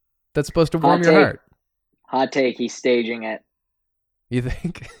stuff that's supposed to warm your heart. Hot take, he's staging it. You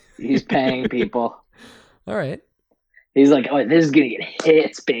think? He's paying people. All right. He's like, oh, this is gonna get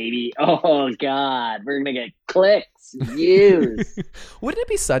hits, baby. Oh God, we're gonna get clicks, views. Wouldn't it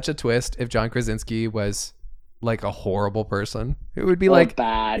be such a twist if John Krasinski was like a horrible person? It would be Or like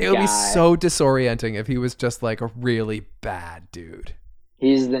bad it would guy. be so disorienting if he was just like a really bad dude.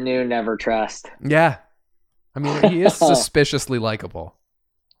 He's the new Never Trust. Yeah, I mean, he is suspiciously likable.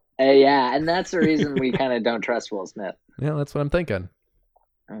 Yeah, and that's the reason we kind of don't trust Will Smith. Yeah, that's what I'm thinking.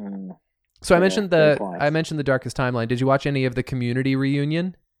 Mm. So I Yeah, mentioned good points. I mentioned the Darkest Timeline. Did you watch any of the Community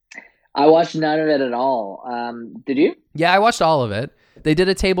reunion? I watched none of it at all. Did you? Yeah, I watched all of it. They did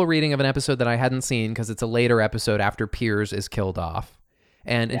a table reading of an episode that I hadn't seen because it's a later episode after Piers is killed off.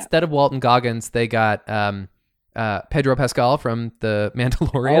 And instead of Walton Goggins, they got Pedro Pascal from The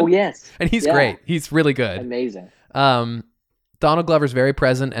Mandalorian. Oh, yes. And he's great. He's really good. Amazing. Donald Glover's very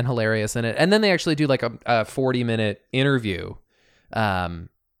present and hilarious in it. And then they actually do like a 40-minute interview,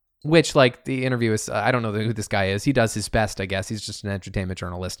 which like the interview is, I don't know who this guy is. He does his best, I guess. He's just an entertainment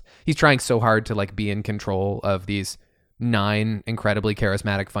journalist. He's trying so hard to like be in control of these 9 incredibly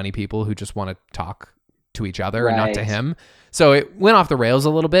charismatic, funny people who just want to talk to each other and not to him. So it went off the rails a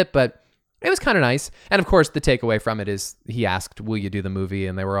little bit, but it was kind of nice. And of course, the takeaway from it is he asked, will you do the movie?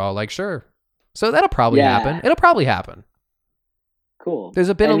 And they were all like, sure. So that'll probably happen. It'll probably happen. Cool.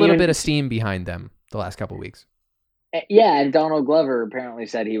 There's been a little bit of steam behind them the last couple of weeks. Yeah, and Donald Glover apparently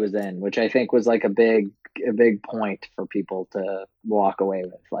said he was in, which I think was like a big point for people to walk away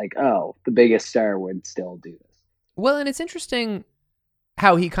with. Like, oh, the biggest star would still do this. Well, and it's interesting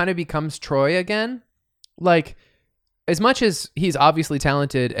how he kind of becomes Troy again. Like, as much as he's obviously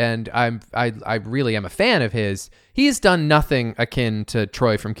talented and I really am a fan of his, he's done nothing akin to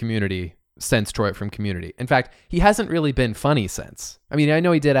Troy from Community since Troy from Community. In fact, he hasn't really been funny since. I mean, I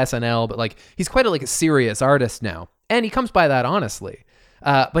know he did SNL, but like he's quite a serious artist now. And he comes by that honestly.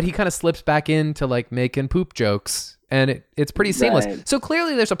 But he kind of slips back into like making poop jokes and it's pretty seamless. Right. So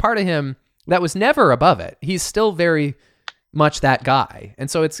clearly there's a part of him that was never above it. He's still very much that guy. And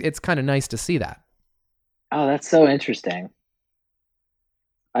so it's kind of nice to see that. Oh, that's so interesting.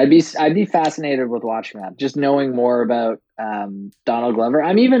 I'd be fascinated with watching that, just knowing more about Donald Glover.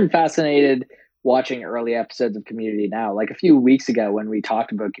 I'm even fascinated watching early episodes of Community now. Like a few weeks ago when we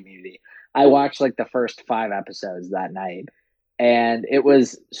talked about Community, I watched like the first 5 episodes that night, and it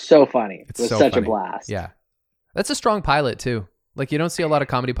was so funny. It was so such a blast. Yeah, that's a strong pilot too. Like you don't see a lot of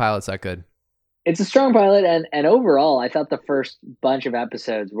comedy pilots that good. It's a strong pilot, and overall, I thought the first bunch of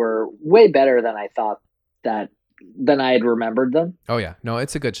episodes were way better than I thought than I had remembered them. Oh yeah, no,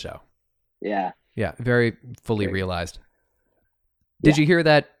 it's a good show. Yeah, very fully realized. Did you hear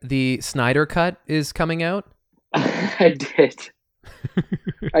that the Snyder Cut is coming out? I did.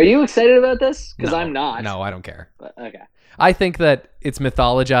 Are you excited about this? Because I'm not. No, I don't care. But, okay. I think that it's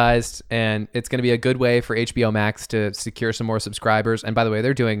mythologized and it's going to be a good way for HBO Max to secure some more subscribers. And by the way,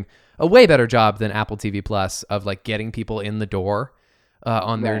 they're doing a way better job than Apple TV Plus of like getting people in the door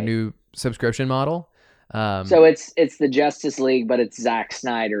on their new subscription model. So it's the Justice League, but it's Zack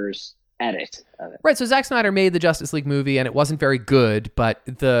Snyder's edit of it. Right. So Zack Snyder made the Justice League movie and it wasn't very good, but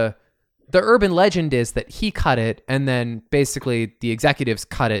the urban legend is that he cut it and then basically the executives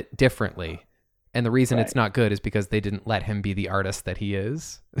cut it differently. And the reason it's not good is because they didn't let him be the artist that he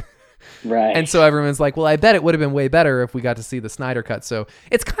is. Right. And so everyone's like, well, I bet it would have been way better if we got to see the Snyder Cut. So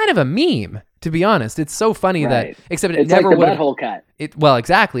it's kind of a meme, to be honest. It's so funny that, except it never would have. It's like the butthole cut. Well,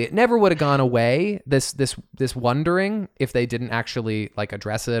 exactly. It never would have gone away, this wondering, if they didn't actually like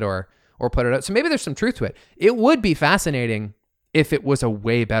address it or put it out. So maybe there's some truth to it. It would be fascinating if it was a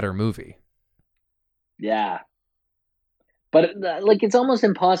way better movie. Yeah. But like, it's almost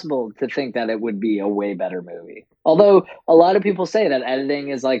impossible to think that it would be a way better movie. Although a lot of people say that editing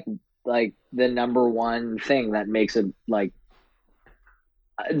is like the number one thing that makes it like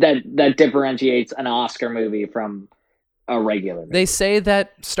that differentiates an Oscar movie from a regular movie. They say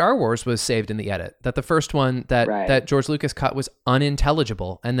that Star Wars was saved in the edit, that the first one that George Lucas cut was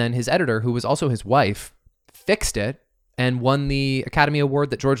unintelligible. And then his editor, who was also his wife, fixed it and won the Academy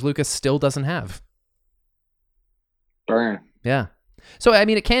Award that George Lucas still doesn't have. Burn. Yeah. So, I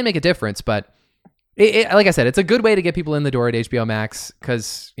mean, it can make a difference, but like I said, it's a good way to get people in the door at HBO Max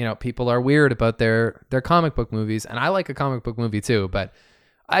because, you know, people are weird about their comic book movies. And I like a comic book movie too, but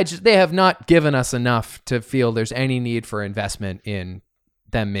they have not given us enough to feel there's any need for investment in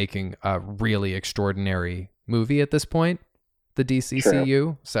them making a really extraordinary movie at this point, the DCCU.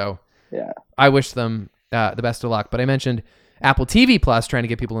 True. So yeah, I wish them the best of luck. But I mentioned Apple TV Plus trying to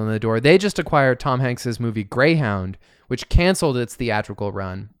get people in the door. They just acquired Tom Hanks's movie Greyhound, which canceled its theatrical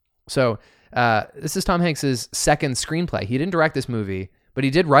run. So this is Tom Hanks's second screenplay. He didn't direct this movie, but he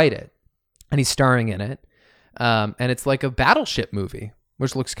did write it, and he's starring in it. And it's like a battleship movie,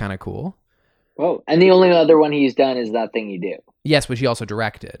 which looks kind of cool. Whoa. And the only other one he's done is That Thing You Do. Yes, which he also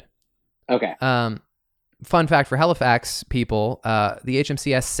directed. Okay. Fun fact for Halifax people, the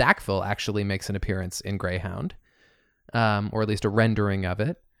HMCS Sackville actually makes an appearance in Greyhound, or at least a rendering of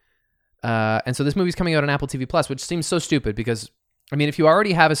it. And so this movie's coming out on Apple TV Plus, which seems so stupid because, I mean, if you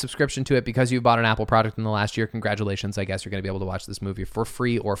already have a subscription to it because you bought an Apple product in the last year, congratulations. I guess you're going to be able to watch this movie for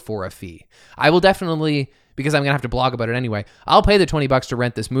free or for a fee. I will definitely, because I'm going to have to blog about it anyway, I'll pay the $20 to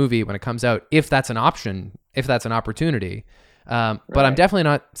rent this movie when it comes out, if that's an option, if that's an opportunity. But I'm definitely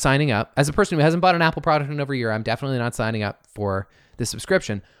not signing up. As a person who hasn't bought an Apple product in over a year, I'm definitely not signing up for this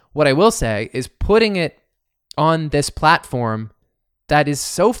subscription. What I will say is putting it on this platform that is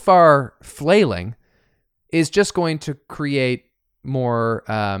so far flailing is just going to create more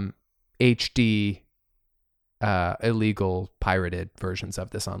HD illegal pirated versions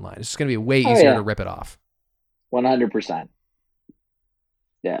of this online. It's just going to be way easier to rip it off. 100%.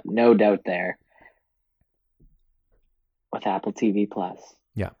 Yeah, no doubt there. With Apple TV Plus.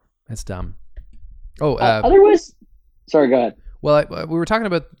 Yeah, that's dumb. Oh, otherwise, sorry, go ahead. Well, we were talking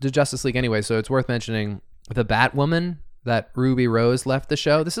about the Justice League anyway, so it's worth mentioning the Batwoman that Ruby Rose left the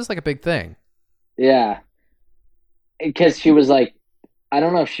show. This is like a big thing. Yeah. Because she was like, I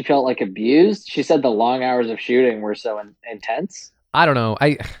don't know if she felt like abused. She said the long hours of shooting were so intense. I don't know.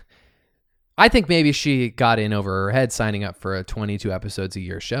 I think maybe she got in over her head signing up for a 22 episodes a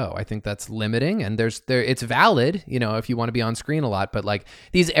year show. I think that's limiting, and it's valid, you know, if you want to be on screen a lot. But like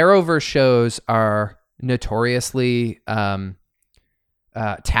these Arrowverse shows are notoriously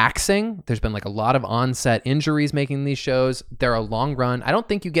taxing. There's been like a lot of on-set injuries making these shows. They're a long run. I don't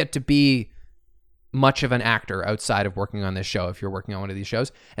think you get to be much of an actor outside of working on this show if you're working on one of these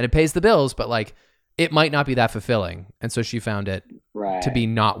shows, and it pays the bills, but like it might not be that fulfilling. And so she found it to be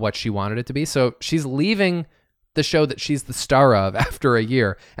not what she wanted it to be. So she's leaving the show that she's the star of after a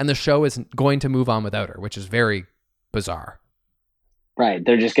year, and the show is going to move on without her, which is very bizarre. Right.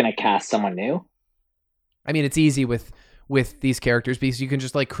 They're just going to cast someone new. I mean, it's easy with these characters because you can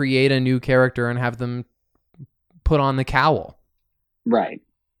just like create a new character and have them put on the cowl. Right.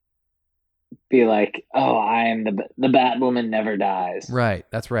 Be like, oh, I am the Batwoman never dies. Right.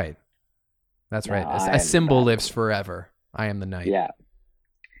 That's right. That's right. A symbol lives forever. I am the knight. Yeah.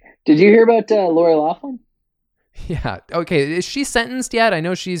 Did you hear about Lori Loughlin? Yeah. Okay. Is she sentenced yet? I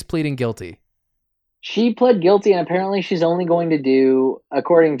know she's pleading guilty. She pled guilty, and apparently she's only going to do,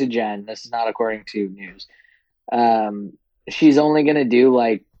 according to Jen, this is not according to news, she's only going to do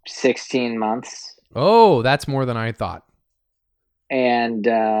like 16 months. Oh, that's more than I thought. And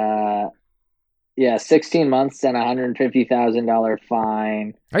 16 months and $150,000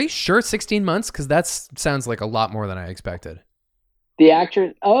 fine. Are you sure 16 months? Because that sounds like a lot more than I expected. The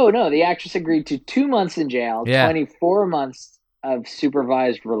actress agreed to 2 months in jail, 24 months of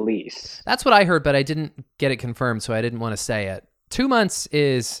supervised release. That's what I heard, but I didn't get it confirmed, so I didn't want to say it. 2 months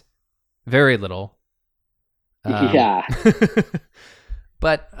is very little. Yeah.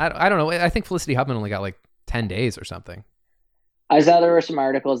 But I don't know. I think Felicity Huffman only got like 10 days or something. I saw there were some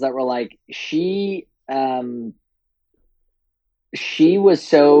articles that were like, she was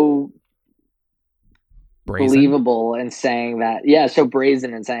so brazen? Believable in saying that, so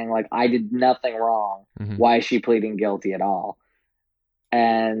brazen in saying like, I did nothing wrong. Mm-hmm. Why is she pleading guilty at all?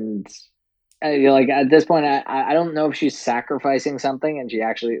 And like at this point, I don't know if she's sacrificing something, and she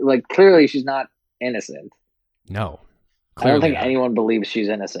actually like clearly she's not innocent. No, I don't think anyone believes she's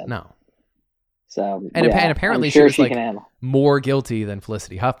innocent. No. So and apparently she was like more guilty than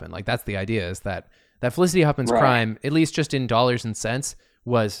Felicity Huffman. Like that's the idea, is that Felicity Huffman's crime, at least just in dollars and cents,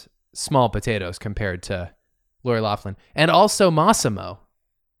 was small potatoes compared to Lori Loughlin, and also Massimo.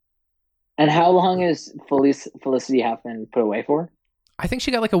 And how long is Felicity Huffman put away for? I think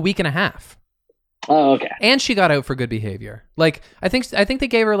she got like a week and a half. Oh, okay. And she got out for good behavior. Like I think they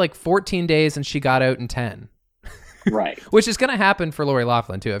gave her like 14 days, and she got out in 10. Right. Which is going to happen for Lori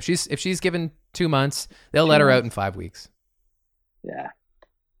Loughlin too. If she's given 2 months, they'll let her out in 5 weeks. Yeah.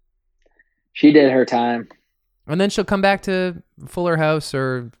 She did her time. And then she'll come back to Fuller House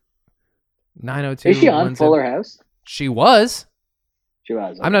or 902. Is she on Fuller House? She was. She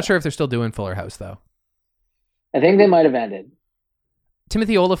was. Okay. I'm not sure if they're still doing Fuller House though. I think they might have ended. Some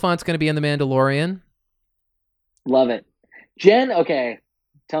Olyphant's going to be in The Mandalorian. Love it. Jen, okay.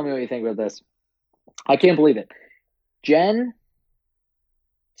 Tell me what you think about this. I can't believe it. Jen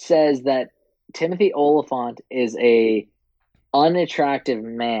says that Timothy Olyphant is a unattractive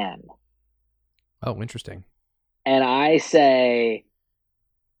man. Oh, interesting. And I say,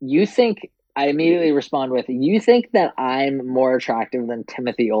 you think I immediately respond with, "You think that I'm more attractive than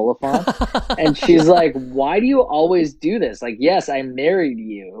Timothy Olyphant?" And she's like, "Why do you always do this? Like, yes, I married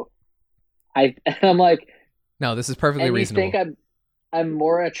you." And I'm like, No, this is perfectly "And you reasonable. think I'm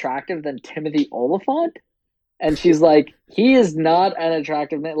more attractive than Timothy Olyphant?" And she's like, "He is not an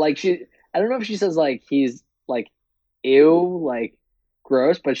attractive man." Like I don't know if she says like he's like ew, like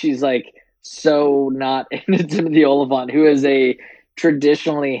gross, but she's like so not into Timothy Olyphant, who is a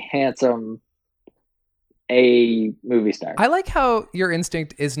traditionally handsome a movie star. I like how your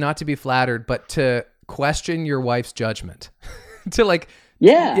instinct is not to be flattered, but to question your wife's judgment. To like,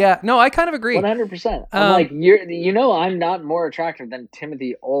 yeah. No, I kind of agree. 100%. I'm like, I'm not more attractive than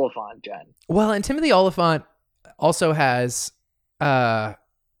Timothy Olyphant, Jen. Well, and Timothy Olyphant also has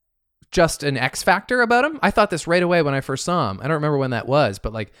just an X factor about him. I thought this right away when I first saw him. I don't remember when that was,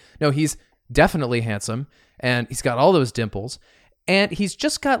 but like, no, he's definitely handsome, and he's got all those dimples, and he's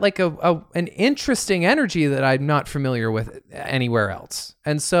just got like an interesting energy that I'm not familiar with anywhere else.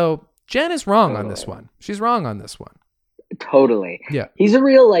 And so Jen is wrong on this one. She's wrong on this one. Totally. Yeah. He's a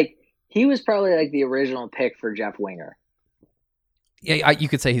real, like, he was probably like the original pick for Jeff Winger. Yeah, you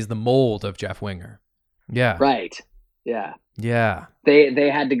could say he's the mold of Jeff Winger. Yeah. Right. Yeah. Yeah. They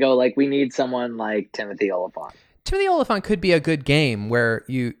had to go like, we need someone like Timothy Olyphant. Timothy Olyphant could be a good game where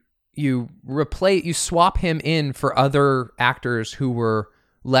you swap him in for other actors who were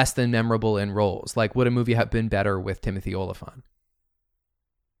less than memorable in roles. Like, would a movie have been better with Timothy Olyphant?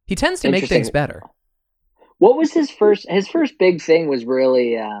 He tends to make things better. What was his first big thing was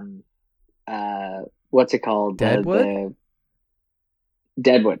really what's it called? Deadwood?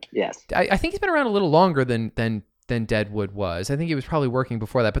 Deadwood, yes. I think he's been around a little longer than Deadwood was. I think he was probably working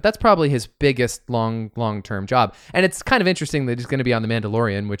before that, but that's probably his biggest long-term job. And it's kind of interesting that he's going to be on The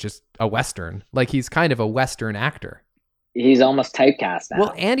Mandalorian, which is a Western. Like, he's kind of a Western actor. He's almost typecast now.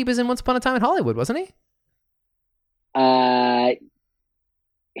 Well, and he was in Once Upon a Time in Hollywood, wasn't he?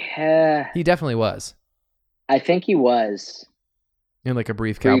 He definitely was. I think he was. In like a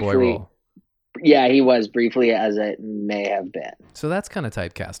brief cowboy role. Yeah, he was briefly, as it may have been. So that's kind of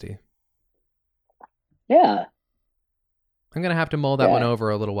typecasty. Yeah. I'm going to have to mull that one over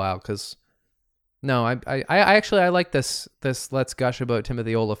a little while, because no, I actually like this Let's Gush About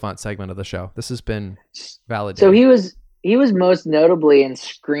Timothy Olyphant segment of the show. This has been validated. So he was most notably in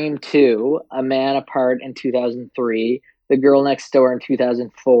Scream 2, A Man Apart in 2003, The Girl Next Door in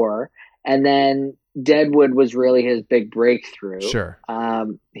 2004, and then Deadwood was really his big breakthrough. Sure.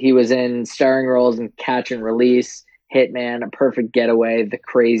 He was in starring roles in Catch and Release, Hitman, A Perfect Getaway, The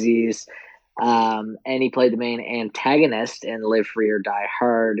Crazies, and he played the main antagonist in Live Free or Die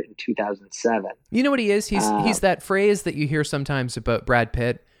Hard in 2007. You know what he is? He's that phrase that you hear sometimes about Brad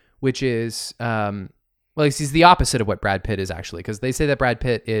Pitt, which is, he's the opposite of what Brad Pitt is actually, because they say that Brad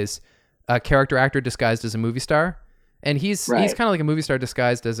Pitt is a character actor disguised as a movie star, and he's kind of like a movie star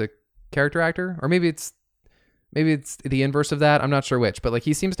disguised as a character actor, or maybe it's the inverse of that. I'm not sure which, but like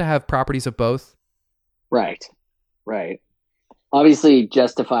he seems to have properties of both. Right. Obviously,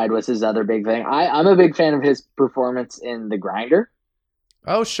 Justified was his other big thing. I'm a big fan of his performance in The Grinder.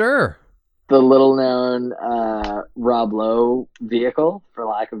 Oh, sure. The little-known Rob Lowe vehicle, for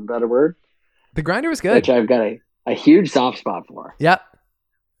lack of a better word. The Grinder was good. Which I've got a huge soft spot for. Yep.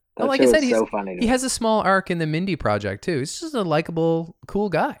 Well, like I said, he's so funny. He has a small arc in the Mindy Project, too. He's just a likable, cool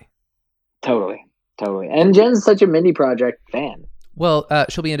guy. Totally. And Jen's such a Mindy Project fan. Well,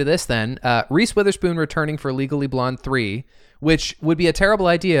 she'll be into this then. Reese Witherspoon returning for Legally Blonde 3, which would be a terrible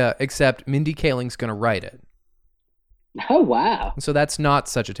idea, except Mindy Kaling's going to write it. Oh, wow. So that's not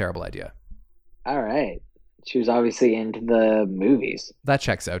such a terrible idea. All right. She was obviously into the movies. That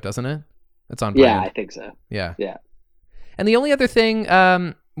checks out, doesn't it? It's on brand. Yeah, I think so. Yeah. Yeah. And the only other thing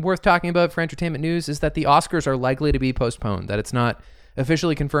worth talking about for entertainment news is that the Oscars are likely to be postponed, that it's not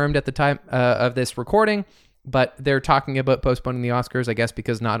officially confirmed at the time of this recording, but they're talking about postponing the Oscars, I guess,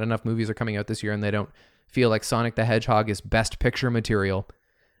 because not enough movies are coming out this year and they don't feel like Sonic the Hedgehog is best picture material.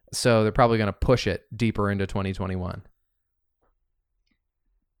 So they're probably going to push it deeper into 2021.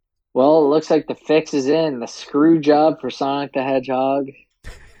 Well, it looks like the fix is in. The screw job for Sonic the Hedgehog.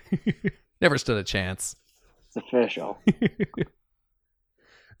 Never stood a chance. It's official.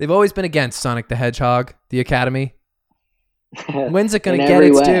 They've always been against Sonic the Hedgehog, the Academy. When's it going to get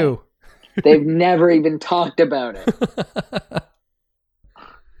its due? They've never even talked about it.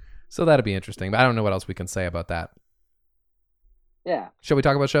 So that'll be interesting, but I don't know what else we can say about that. Yeah. Shall we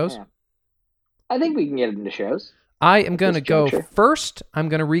talk about shows? Yeah. I think we can get into shows. I am going to go first. I'm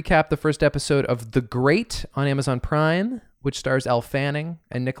going to recap the first episode of The Great on Amazon Prime, which stars Elle Fanning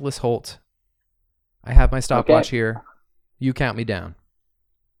and Nicholas Hoult. I have my stopwatch here. You count me down.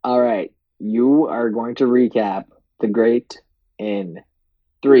 All right. you are going to recap the Great in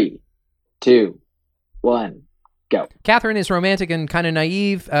 3, 2, 1, go. Catherine is romantic and kind of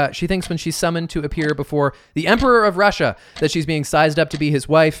naive. She thinks when she's summoned to appear before the Emperor of Russia that she's being sized up to be his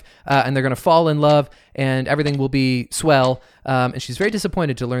wife, and they're going to fall in love, and everything will be swell. And she's very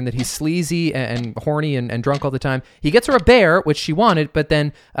disappointed to learn that he's sleazy and horny and drunk all the time. He gets her a bear, which she wanted, but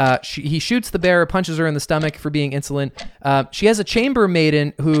then he shoots the bear, punches her in the stomach for being insolent. She has a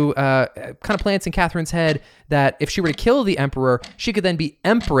chambermaiden who kind of plants in Catherine's head that if she were to kill the emperor, she could then be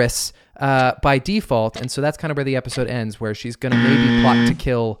empress by default. And so that's kind of where the episode ends, where she's going to maybe plot to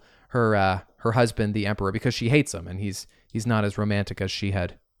kill her husband, the emperor, because she hates him and he's not as romantic as she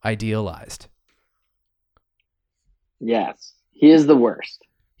had idealized. Yes, he is the worst.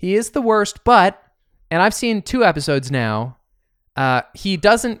 He is the worst, but, and I've seen 2 episodes now, he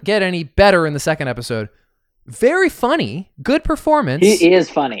doesn't get any better in the second episode. Very funny, good performance. He is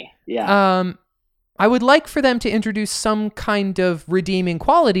funny, yeah. I would like for them to introduce some kind of redeeming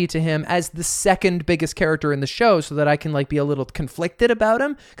quality to him as the second biggest character in the show so that I can be a little conflicted about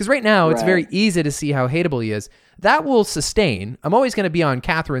him. Because right now it's very easy to see how hateable he is. That will sustain. I'm always going to be on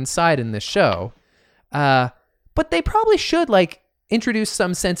Catherine's side in this show. But they probably should introduce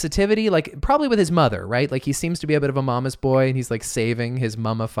some sensitivity, probably with his mother, right? He seems to be a bit of a mama's boy and he's saving his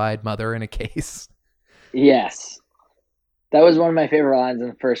mummified mother in a case. Yes. That was one of my favorite lines in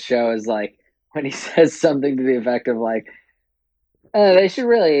the first show is when he says something to the effect of they should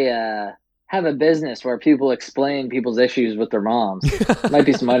really have a business where people explain people's issues with their moms. Might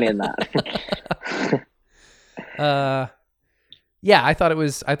be some money in that. Yeah, I thought it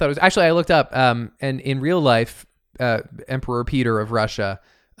was actually, I looked up and in real life, Emperor Peter of Russia,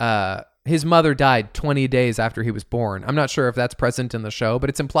 his mother died 20 days after he was born. I'm not sure if that's present in the show, but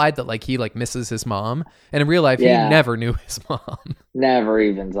it's implied that he misses his mom, and in real life he never knew his mom. Never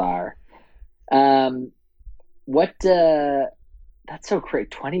even saw her. That's so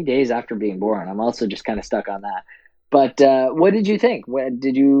great. 20 days after being born. I'm also just kind of stuck on that. But what did you think?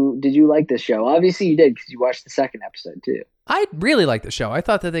 Did you like this show? Obviously you did, because you watched the second episode too. I really like the show. I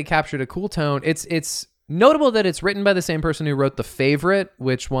thought that they captured a cool tone. It's notable that it's written by the same person who wrote The Favorite,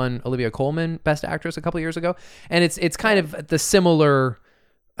 which won Olivia Colman Best Actress a couple years ago. And it's kind of the similar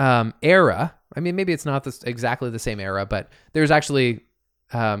era. I mean, maybe it's not exactly the same era, but there's actually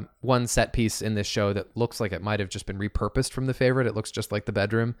one set piece in this show that looks like it might have just been repurposed from The Favorite. It looks just like the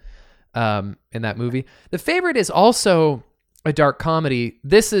bedroom in that movie. The Favorite is also a dark comedy.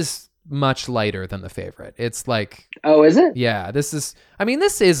 This is much lighter than The Favorite. It's oh, is it? Yeah, this is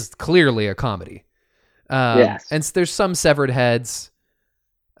clearly a comedy. Yes. And there's some severed heads.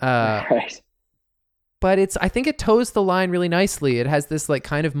 Right. But I think it toes the line really nicely. It has this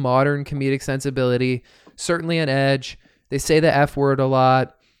kind of modern comedic sensibility, certainly an edge. They say the F word a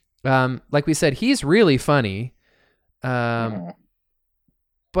lot. Like we said, he's really funny. But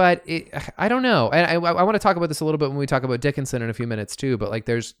I don't know. And I want to talk about this a little bit when we talk about Dickinson in a few minutes too. But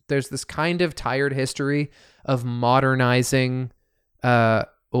there's this kind of tired history of modernizing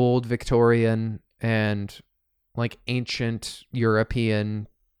old Victorian and ancient European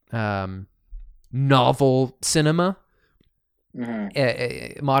novel cinema.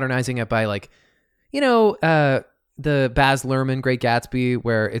 Mm-hmm. Modernizing it by the Baz Luhrmann Great Gatsby,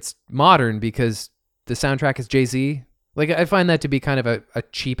 where it's modern because the soundtrack is Jay-Z. I find that to be kind of a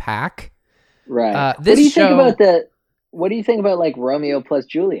cheap hack. Right. What do you think about Romeo plus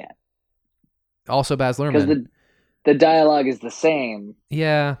Juliet? Also Baz Luhrmann. Because the dialogue is the same.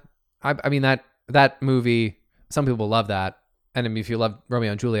 Yeah. I mean, that movie, some people love that. And I mean, if you love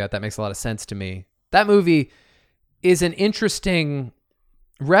Romeo and Juliet, that makes a lot of sense to me. That movie is an interesting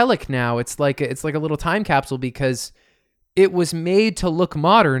relic now. It's like a little time capsule because it was made to look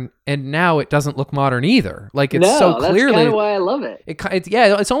modern, and now it doesn't look modern either. So clearly, that's kind of why I love it.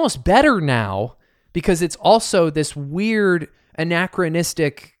 It's almost better now because it's also this weird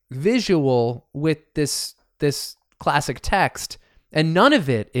anachronistic visual with this classic text, and none of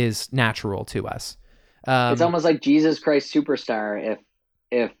it is natural to us. It's almost like Jesus Christ Superstar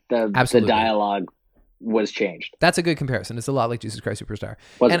if the dialogue was changed. That's a good comparison. It's a lot like Jesus Christ Superstar.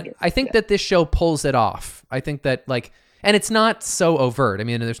 I think that this show pulls it off. I think that and it's not so overt. I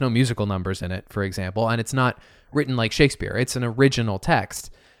mean, there's no musical numbers in it, for example, and it's not written like Shakespeare. It's an original text.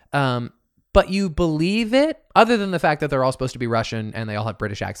 But you believe it, other than the fact that they're all supposed to be Russian and they all have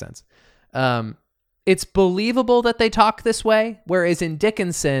British accents. It's believable that they talk this way, whereas in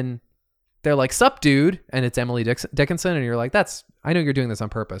Dickinson, they're like, "Sup, dude," and it's Emily Dickinson, and you're like, I know you're doing this on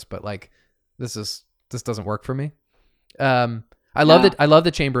purpose, but this doesn't work for me. I love that. I love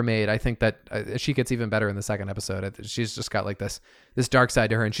the chambermaid. I think that she gets even better in the second episode. She's just got like this dark side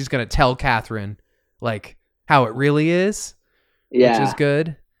to her, and she's gonna tell Catherine like how it really is, which is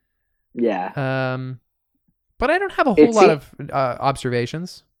good. Yeah. But I don't have a whole lot of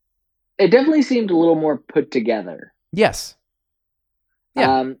observations. It definitely seemed a little more put together. Yes.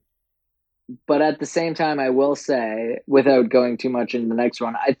 Yeah. But at the same time, I will say, without going too much into the next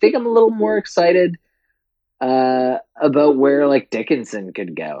one, I think I'm a little more excited about where like Dickinson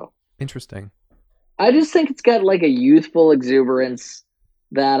could go. Interesting. I just think it's got like a youthful exuberance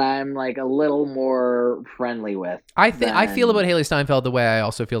that I'm like a little more friendly with. I feel about Hailee Steinfeld the way I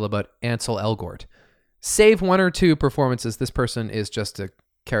also feel about Ansel Elgort. Save one or two performances, this person is just a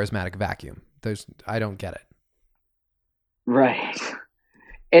charismatic vacuum. I don't get it. Right.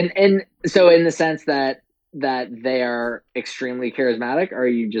 And so in the sense that they are extremely charismatic, or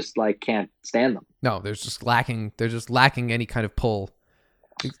you just like can't stand them? No, they're just lacking any kind of pull.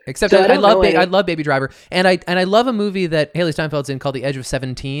 Except I love Baby Driver, and I love a movie that Hailee Steinfeld's in called The Edge of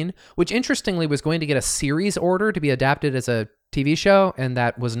 17, which interestingly was going to get a series order to be adapted as a TV show, and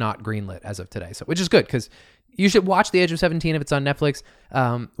that was not greenlit as of today. So, which is good because you should watch The Edge of 17 if it's on Netflix.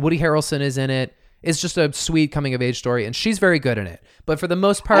 Woody Harrelson is in it. It's just a sweet coming of age story, and she's very good in it. But for the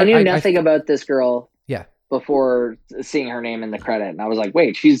most part, I knew nothing about this girl. Yeah. Before seeing her name in the credit, and I was like,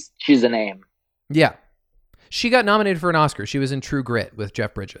 wait, she's a name. Yeah. She got nominated for an Oscar. She was in True Grit with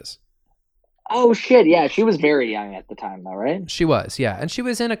Jeff Bridges. Oh, shit. Yeah, she was very young at the time, though, right? She was, yeah. And she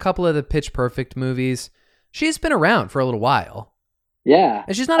was in a couple of the Pitch Perfect movies. She's been around for a little while. Yeah.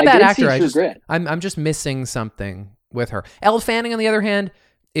 And she's not a bad actor. I'm just missing something with her. Elle Fanning, on the other hand,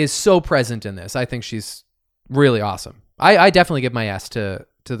 is so present in this. I think she's really awesome. I definitely give my S to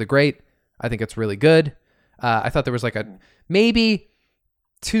The Great. I think it's really good. I thought there was like a maybe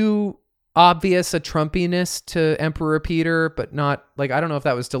too obvious a Trumpiness to Emperor Peter, but not like, I don't know if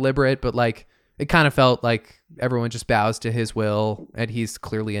that was deliberate, but like it kind of felt like everyone just bows to his will and he's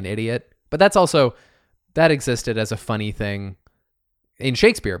clearly an idiot. But that existed as a funny thing in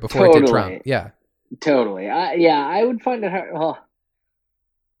Shakespeare before it did Trump. Yeah. Totally. I would find it hard. Well,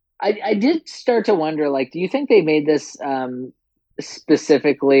 I did start to wonder, like, do you think they made this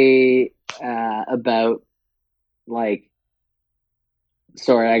specifically about, like,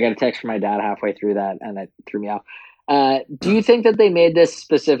 sorry, I got a text from my dad halfway through that, and it threw me off. Do you think that they made this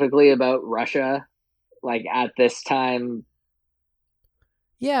specifically about Russia, like, at this time?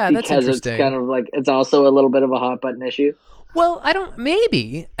 Yeah, that's interesting. Because it's kind of like, it's also a little bit of a hot button issue. Well,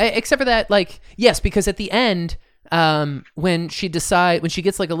 maybe, except for that, like, yes, because at the end, when she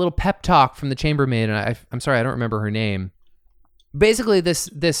gets like a little pep talk from the chambermaid, and I'm sorry, I don't remember her name. Basically, this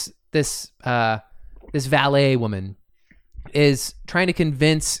valet woman is trying to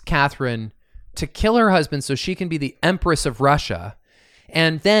convince Catherine to kill her husband so she can be the Empress of Russia.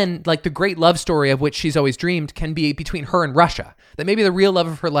 And then, like, the great love story of which she's always dreamed can be between her and Russia. That maybe the real love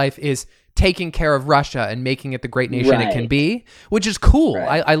of her life is taking care of Russia and making it the great nation it can be, which is cool.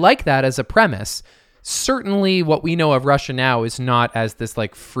 Right. I like that as a premise. Certainly what we know of Russia now is not as this,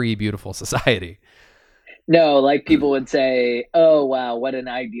 like, free, beautiful society. No, like, people would say, oh, wow, what an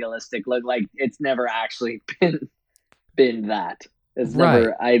idealistic look. Like, it's never actually been that. It's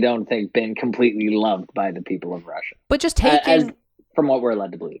never, I don't think, been completely loved by the people of Russia. But just taking... from what we're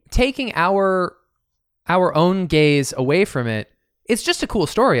led to believe. Taking our own gaze away from it, it's just a cool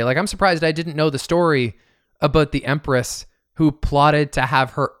story. Like, I'm surprised I didn't know the story about the Empress who plotted to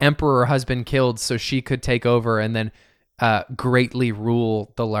have her emperor husband killed so she could take over and then greatly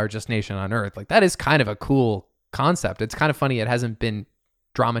rule the largest nation on earth. Like, that is kind of a cool concept. It's kind of funny it hasn't been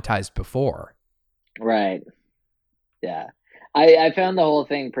dramatized before. Right. Yeah. I found the whole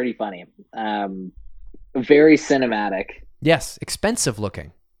thing pretty funny. Very cinematic. Yes, expensive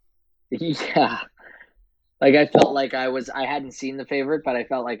looking. Yeah. Like, I felt like I hadn't seen The Favorite, but I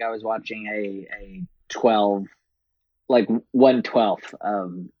felt like I was watching a 1/12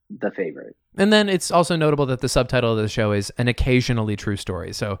 of The Favorite. And then it's also notable that the subtitle of the show is An Occasionally True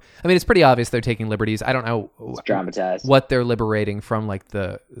Story. So, I mean, it's pretty obvious they're taking liberties. I don't know it's dramatized. What they're liberating from, like,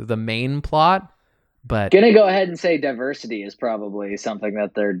 the main plot. But gonna go ahead and say diversity is probably something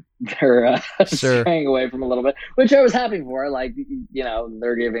that they're straying away from a little bit, which I was happy for. Like, you know,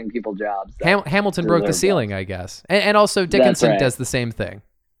 they're giving people jobs. Hamilton broke the ceiling, jobs. I guess, and also Dickinson does the same thing.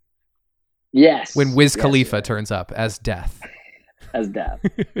 Yes, when Wiz Khalifa turns up as Death. As Death.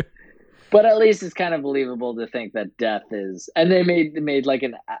 But at least it's kind of believable to think that Death is, and they made like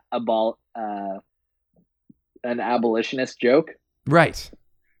an abolitionist joke, right?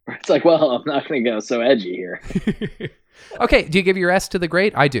 It's like, well, I'm not going to go so edgy here. Okay, do you give your S to The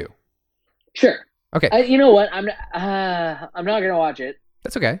Great? I do. Sure. Okay. You know what? I'm not gonna watch it,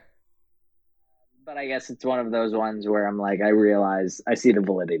 That's okay. but I guess it's one of those ones where I'm like, I realize I see the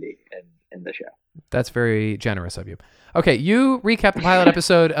validity in the show. That's very generous of you. Okay, you recap the pilot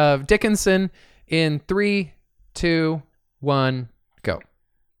episode of Dickinson in 3, 2, 1, go.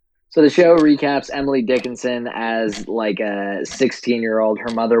 So the show recaps Emily Dickinson as like a 16-year-old.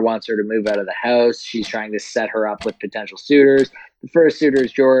 Her mother wants her to move out of the house. She's trying to set her up with potential suitors. The first suitor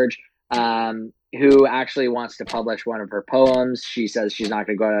is George, who actually wants to publish one of her poems. She says she's not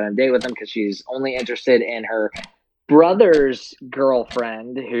going to go out on a date with him because she's only interested in her brother's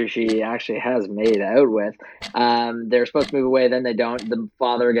girlfriend, who she actually has made out with. They're supposed to move away, then they don't. The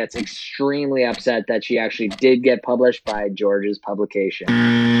father gets extremely upset that she actually did get published by George's publication,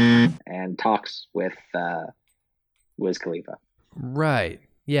 and talks with Wiz Khalifa. Right.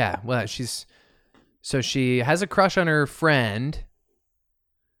 Yeah. Well, she has a crush on her friend.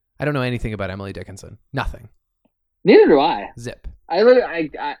 I don't know anything about Emily Dickinson. Nothing. Neither do I. Zip.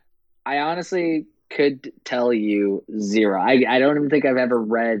 I honestly could tell you zero. I don't even think I've ever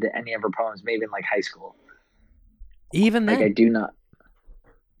read any of her poems, maybe in like high school. Even then? Like, I do not.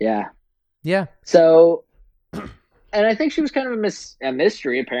 Yeah. Yeah. So, and I think she was kind of a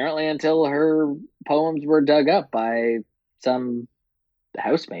mystery, apparently, until her poems were dug up by some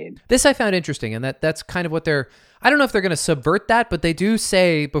housemaid. This I found interesting, and that's kind of what I don't know if they're going to subvert that, but they do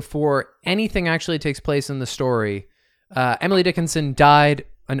say before anything actually takes place in the story, Emily Dickinson died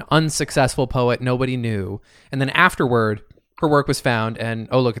an unsuccessful poet nobody knew, and then afterward, her work was found, and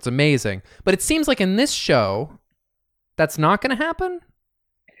oh look, it's amazing. But it seems like in this show, that's not going to happen.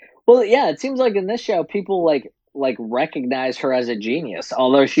 Well, yeah, it seems like in this show, people like recognize her as a genius.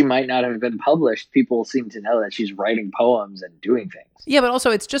 Although she might not have been published, people seem to know that she's writing poems and doing things. Yeah, but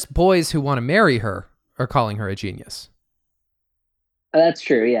also it's just boys who want to marry her are calling her a genius. That's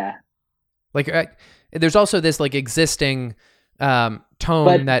true, yeah. Like, there's also this like existing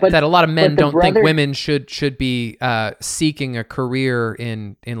tone that a lot of men don't think women should be seeking a career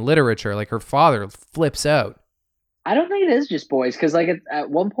in literature. Like her father flips out. I don't think it is just boys, because like at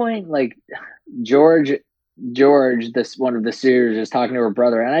one point, like George, this one of the suitors, is talking to her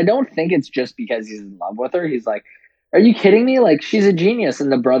brother, and I don't think it's just because he's in love with her. He's like, "Are you kidding me? Like, she's a genius,"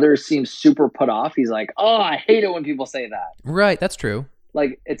 and the brother seems super put off. He's like, "Oh, I hate it when people say that." Right, that's true.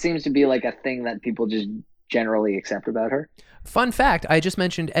 Like, it seems to be like a thing that people just generally accept about her. Fun fact, I just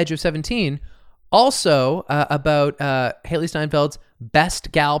mentioned Edge of 17, also about Hailee Steinfeld's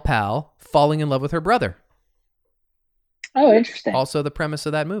best gal pal falling in love with her brother. Oh, interesting. Also the premise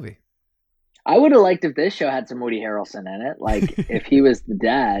of that movie. I would have liked if this show had some Woody Harrelson in it. Like, if he was the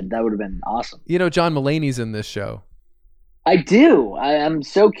dad, that would have been awesome. You know, John Mulaney's in this show. I do. I'm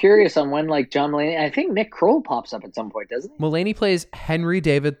so curious on when, like, John Mulaney... I think Nick Kroll pops up at some point, doesn't he? Mulaney plays Henry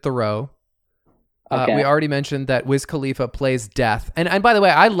David Thoreau. Okay. We already mentioned that Wiz Khalifa plays Death. And by the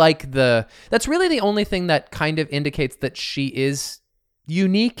way, I like that's really the only thing that kind of indicates that she is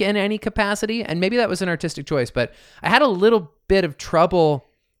unique in any capacity. And maybe that was an artistic choice, but I had a little bit of trouble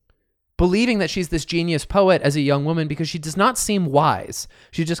believing that she's this genius poet as a young woman because she does not seem wise.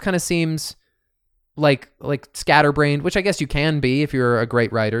 She just kind of seems like scatterbrained, which I guess you can be if you're a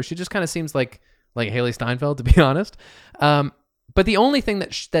great writer. She just kind of seems like Hailee Steinfeld, to be honest. But the only thing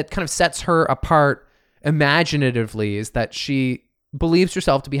that kind of sets her apart imaginatively is that she believes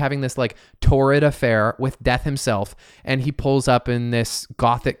herself to be having this like torrid affair with Death himself, and he pulls up in this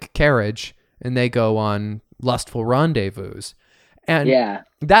gothic carriage and they go on lustful rendezvous. And yeah,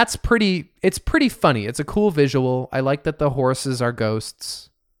 it's pretty funny. It's a cool visual. I like that the horses are ghosts.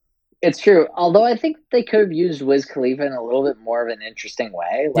 It's true. Although I think they could have used Wiz Khalifa in a little bit more of an interesting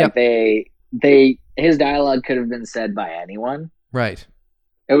way. Like his dialogue could have been said by anyone. Right.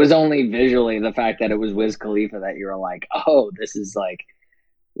 It was only visually the fact that it was Wiz Khalifa that you were like, oh, this is like,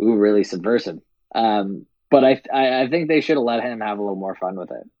 ooh, really subversive. But I think they should have let him have a little more fun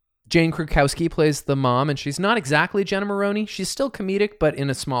with it. Jane Krakowski plays the mom, and she's not exactly Jenna Maroney. She's still comedic, but in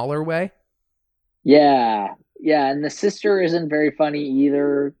a smaller way. Yeah. Yeah, and the sister isn't very funny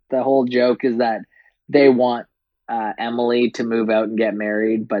either. The whole joke is that they want Emily to move out and get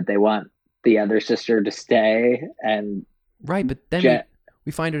married, but they want the other sister to stay. And right, but then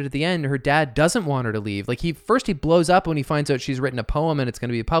we find out at the end her dad doesn't want her to leave. Like he blows up when he finds out she's written a poem and it's going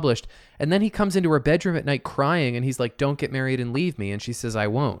to be published, and then he comes into her bedroom at night crying, and he's like, "Don't get married and leave me," and she says, "I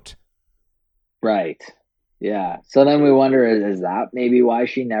won't." Right. Yeah. So then we wonder, is that maybe why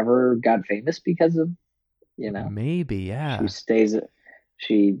she never got famous? Because of, maybe, yeah. She stays.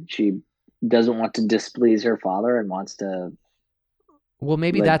 She doesn't want to displease her father and wants to. Well,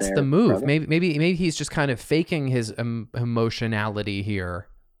 maybe that's the move. Brother. Maybe he's just kind of faking his emotionality here.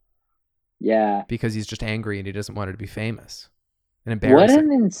 Yeah. Because he's just angry and he doesn't want her to be famous and What embarrassing.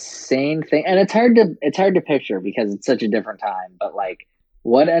 an insane thing. And it's hard to picture because it's such a different time, but like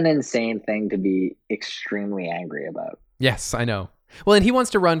what an insane thing to be extremely angry about. Yes, I know. Well, and he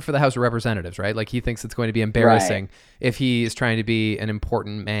wants to run for the House of Representatives, right? Like he thinks it's going to be embarrassing if he is trying to be an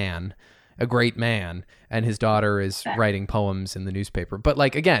important man, a great man, and his daughter is writing poems in the newspaper. But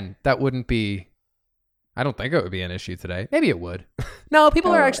like, again, that wouldn't be, I don't think it would be an issue today. Maybe it would. No,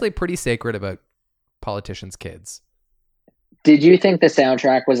 people are actually pretty sacred about politicians' kids. Did you think the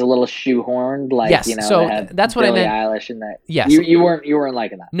soundtrack was a little shoehorned? Like, yes, you know, so that's what Billie I meant. Eilish in that. Yes, you weren't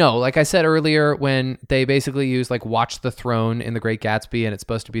liking that. No, like I said earlier, when they basically use like "Watch the Throne" in The Great Gatsby, and it's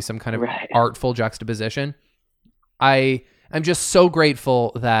supposed to be some kind of artful juxtaposition. I'm just so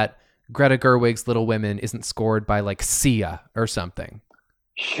grateful that Greta Gerwig's Little Women isn't scored by like Sia or something.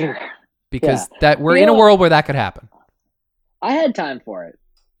 Sure, because that we're in a world where that could happen. I had time for it.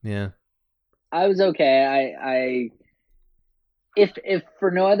 Yeah, I was okay. If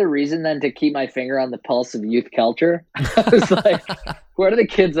for no other reason than to keep my finger on the pulse of youth culture, I was like, what are the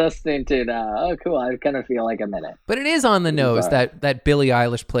kids listening to now? Oh, cool. I kind of feel like I'm in it. But it is on the nose that Billie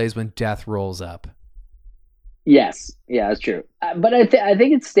Eilish plays when death rolls up. Yes. Yeah, that's true. But I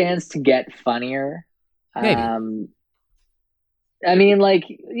think it stands to get funnier. Maybe. I mean, like,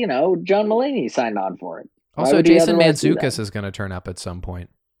 you know, John Mulaney signed on for it. Also, Jason Mantzoukas is going to turn up at some point.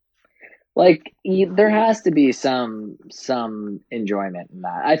 Like, there has to be some enjoyment in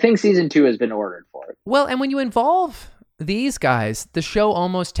that. I think season 2 has been ordered for it. Well, and when you involve these guys, the show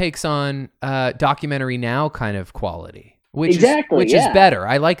almost takes on documentary now kind of quality, which is better.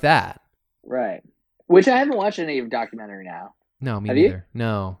 I like that. Right. Which I haven't watched any of documentary now. No, me neither.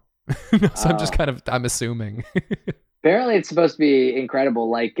 No. So I'm assuming. Apparently it's supposed to be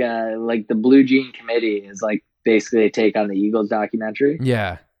incredible. Like the Blue Jean Committee is like basically a take on the Eagles documentary.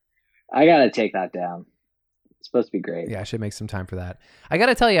 Yeah. I got to take that down. It's supposed to be great. Yeah, I should make some time for that. I got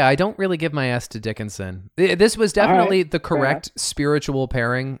to tell you, I don't really give my S to Dickinson. This was definitely the correct spiritual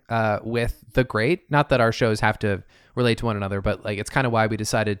pairing with The Great. Not that our shows have to relate to one another, but like it's kind of why we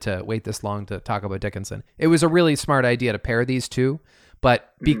decided to wait this long to talk about Dickinson. It was a really smart idea to pair these two,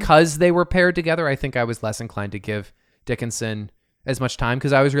 but because they were paired together, I think I was less inclined to give Dickinson as much time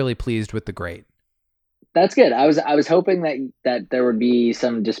because I was really pleased with The Great. That's good. I was hoping that there would be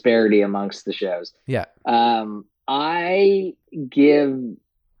some disparity amongst the shows. Yeah. I give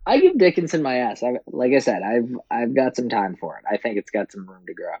Dickinson my ass. Like I said, I've got some time for it. I think it's got some room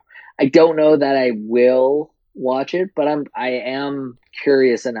to grow. I don't know that I will watch it, but I am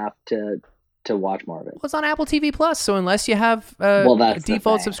curious enough to watch more of it. Well, it's on Apple TV Plus, so unless you have a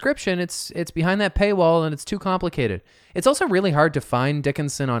default subscription, it's behind that paywall and it's too complicated. It's also really hard to find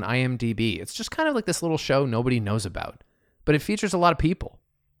Dickinson on IMDb. It's just kind of like this little show nobody knows about, but it features a lot of people.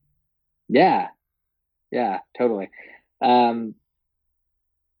 Yeah, totally. But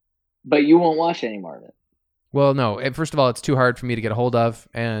you won't watch any more of it. Well, no. First of all, it's too hard for me to get a hold of,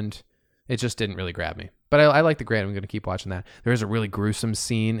 and it just didn't really grab me. But I like The Great. I'm going to keep watching that. There is a really gruesome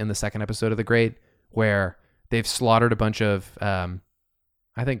scene in the second episode of The Great where they've slaughtered a bunch of, I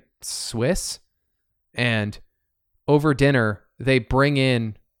think, Swiss. And over dinner, they bring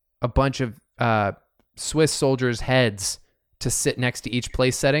in a bunch of Swiss soldiers' heads to sit next to each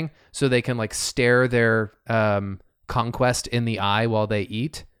place setting so they can like stare their conquest in the eye while they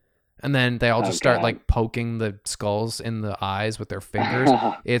eat. And then they all just start like poking the skulls in the eyes with their fingers.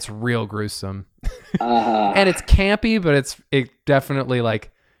 It's real gruesome. And it's campy, but it definitely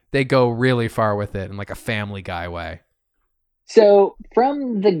like they go really far with it in like a Family Guy way. So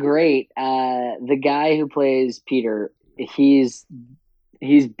from The Great, the guy who plays Peter, he's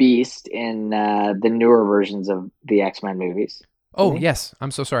Beast in the newer versions of the X-Men movies. Oh, yes.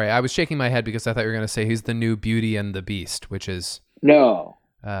 I'm so sorry. I was shaking my head because I thought you were going to say he's the new Beauty and the Beast, which is... No.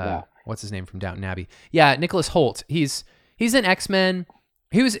 What's his name from Downton Abbey? Yeah, Nicholas Hoult. He's in X-Men.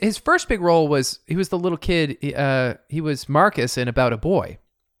 His first big role was he was the little kid. He was Marcus in About a Boy.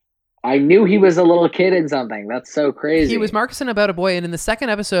 I knew he was a little kid in something. That's so crazy. He was Marcus in About a Boy, and in the second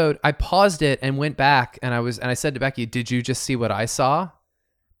episode, I paused it and went back, and I said to Becky, "Did you just see what I saw?"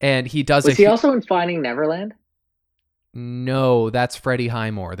 And he does. Was he also in Finding Neverland? No, that's Freddie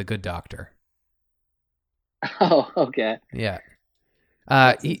Highmore, the Good Doctor. Oh, okay. Yeah.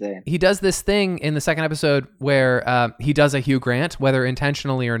 He does this thing in the second episode where he does a Hugh Grant, whether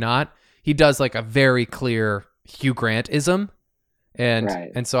intentionally or not. He does like a very clear Hugh Grant-ism.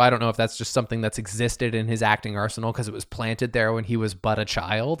 And so I don't know if that's just something that's existed in his acting arsenal because it was planted there when he was but a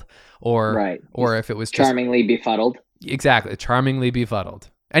child, or if it was just charmingly befuddled. Exactly, charmingly befuddled.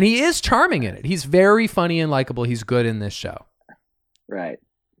 And he is charming in it. He's very funny and likable. He's good in this show. Right.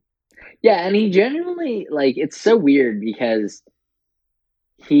 Yeah, and he genuinely, like, it's so weird because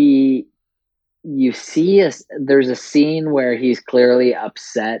he, you see, there's a scene where he's clearly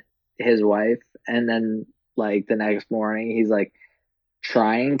upset his wife, and then, like, the next morning, he's, like,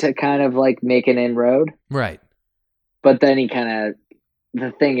 trying to kind of, like, make an inroad. Right. But then he kind of,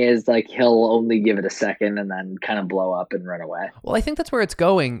 the thing is, like, he'll only give it a second and then kind of blow up and run away. Well, I think that's where it's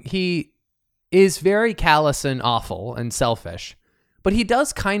going. He is very callous and awful and selfish, but he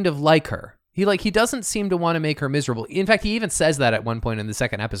does kind of like her. He doesn't seem to want to make her miserable. In fact, he even says that at one point in the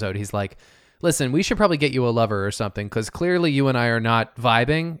second episode. He's like, listen, we should probably get you a lover or something, because clearly you and I are not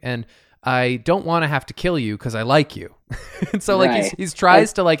vibing, and I don't want to have to kill you because I like you. And so, like, Right. he's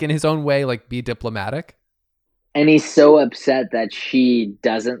tries to, like, in his own way, like, be diplomatic. And he's so upset that she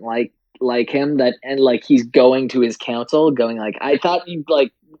doesn't like him, that, and, like, he's going to his counsel, going, like, I thought you,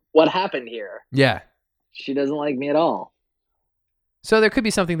 like, what happened here? Yeah. She doesn't like me at all. So there could be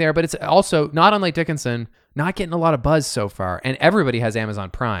something there, but it's also, not unlike Dickinson, not getting a lot of buzz so far. And everybody has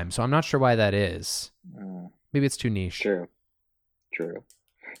Amazon Prime, so I'm not sure why that is. Maybe it's too niche. True.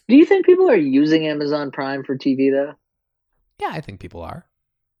 Do you think people are using Amazon Prime for TV, though? Yeah, I think people are.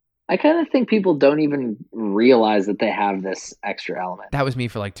 I kind of think people don't even realize that they have this extra element. That was me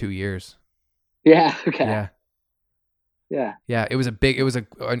for like 2 years. Yeah, okay. Yeah. It was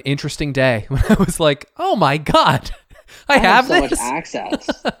an interesting day when I was like, oh my God, I have so this. much access.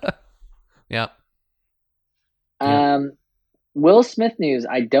 Yeah. Will Smith news.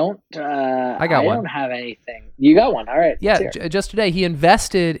 I don't have anything. You got one. All right. Yeah. Just today, he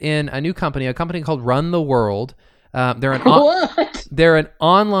invested in a new company, a company called Run the World. They're an What? They're an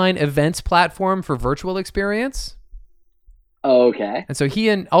online events platform for virtual experience. Okay. And so he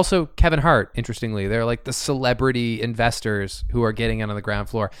and also Kevin Hart, interestingly, they're like the celebrity investors who are getting in on the ground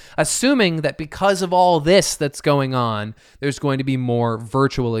floor, assuming that because of all this that's going on, there's going to be more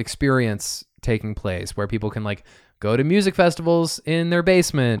virtual experience taking place where people can, like, go to music festivals in their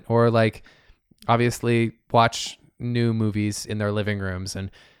basement, or, like, obviously watch new movies in their living rooms.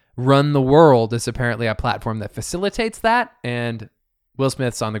 And Run the World is apparently a platform that facilitates that, and Will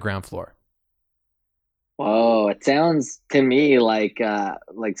Smith's on the ground floor. Whoa, it sounds to me like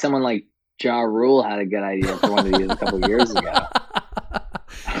someone like Ja Rule had a good idea for one of these a couple years ago.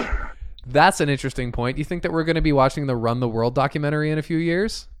 That's an interesting point. You think that we're going to be watching the Run the World documentary in a few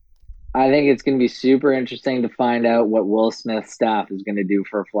years? I think it's going to be super interesting to find out what Will Smith's staff is going to do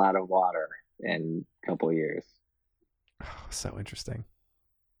for Flat of Water in a couple of years. Oh, so interesting.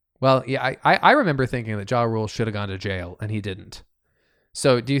 Well, yeah, I remember thinking that Ja Rule should have gone to jail, and he didn't.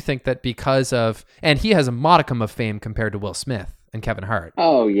 So do you think that because of... And he has a modicum of fame compared to Will Smith and Kevin Hart.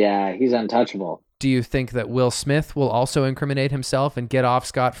 Oh, yeah, he's untouchable. Do you think that Will Smith will also incriminate himself and get off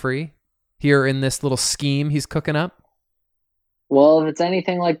scot-free here in this little scheme he's cooking up? Well, if it's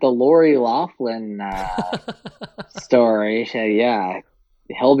anything like the Lori Loughlin story, yeah,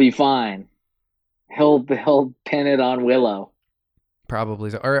 he'll be fine. He'll pin it on Willow.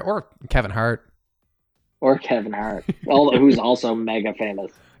 Probably. Or Kevin Hart. Or Kevin Hart, who's also mega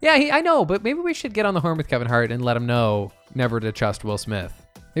famous. Yeah, I know, but maybe we should get on the horn with Kevin Hart and let him know never to trust Will Smith.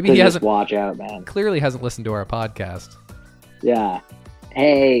 Maybe So he just hasn't... watch out, man. Clearly hasn't listened to our podcast. Yeah.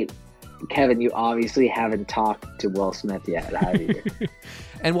 Hey, Kevin, you obviously haven't talked to Will Smith yet, have you?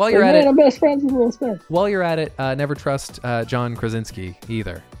 And while you're at it... I'm best friends with Will Smith. While you're at it, never trust John Krasinski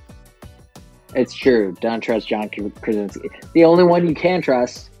either. It's true. Don't trust John Krasinski. The only one you can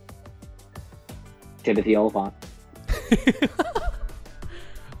trust... Timothy Olyphant.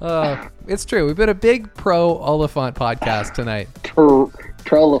 It's true. We've been a big pro Oliphant podcast tonight.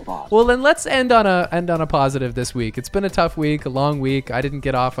 Trolliphant. Well, then let's end on a positive this week. It's been a tough week, a long week. I didn't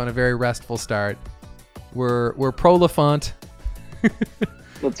get off on a very restful start. We're pro Oliphant.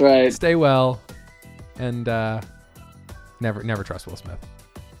 That's right. Stay well, and never trust Will Smith.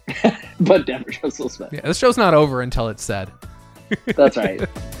 But never trust Will Smith. Yeah, the show's not over until it's said. That's right.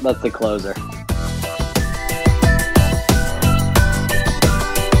 That's the closer.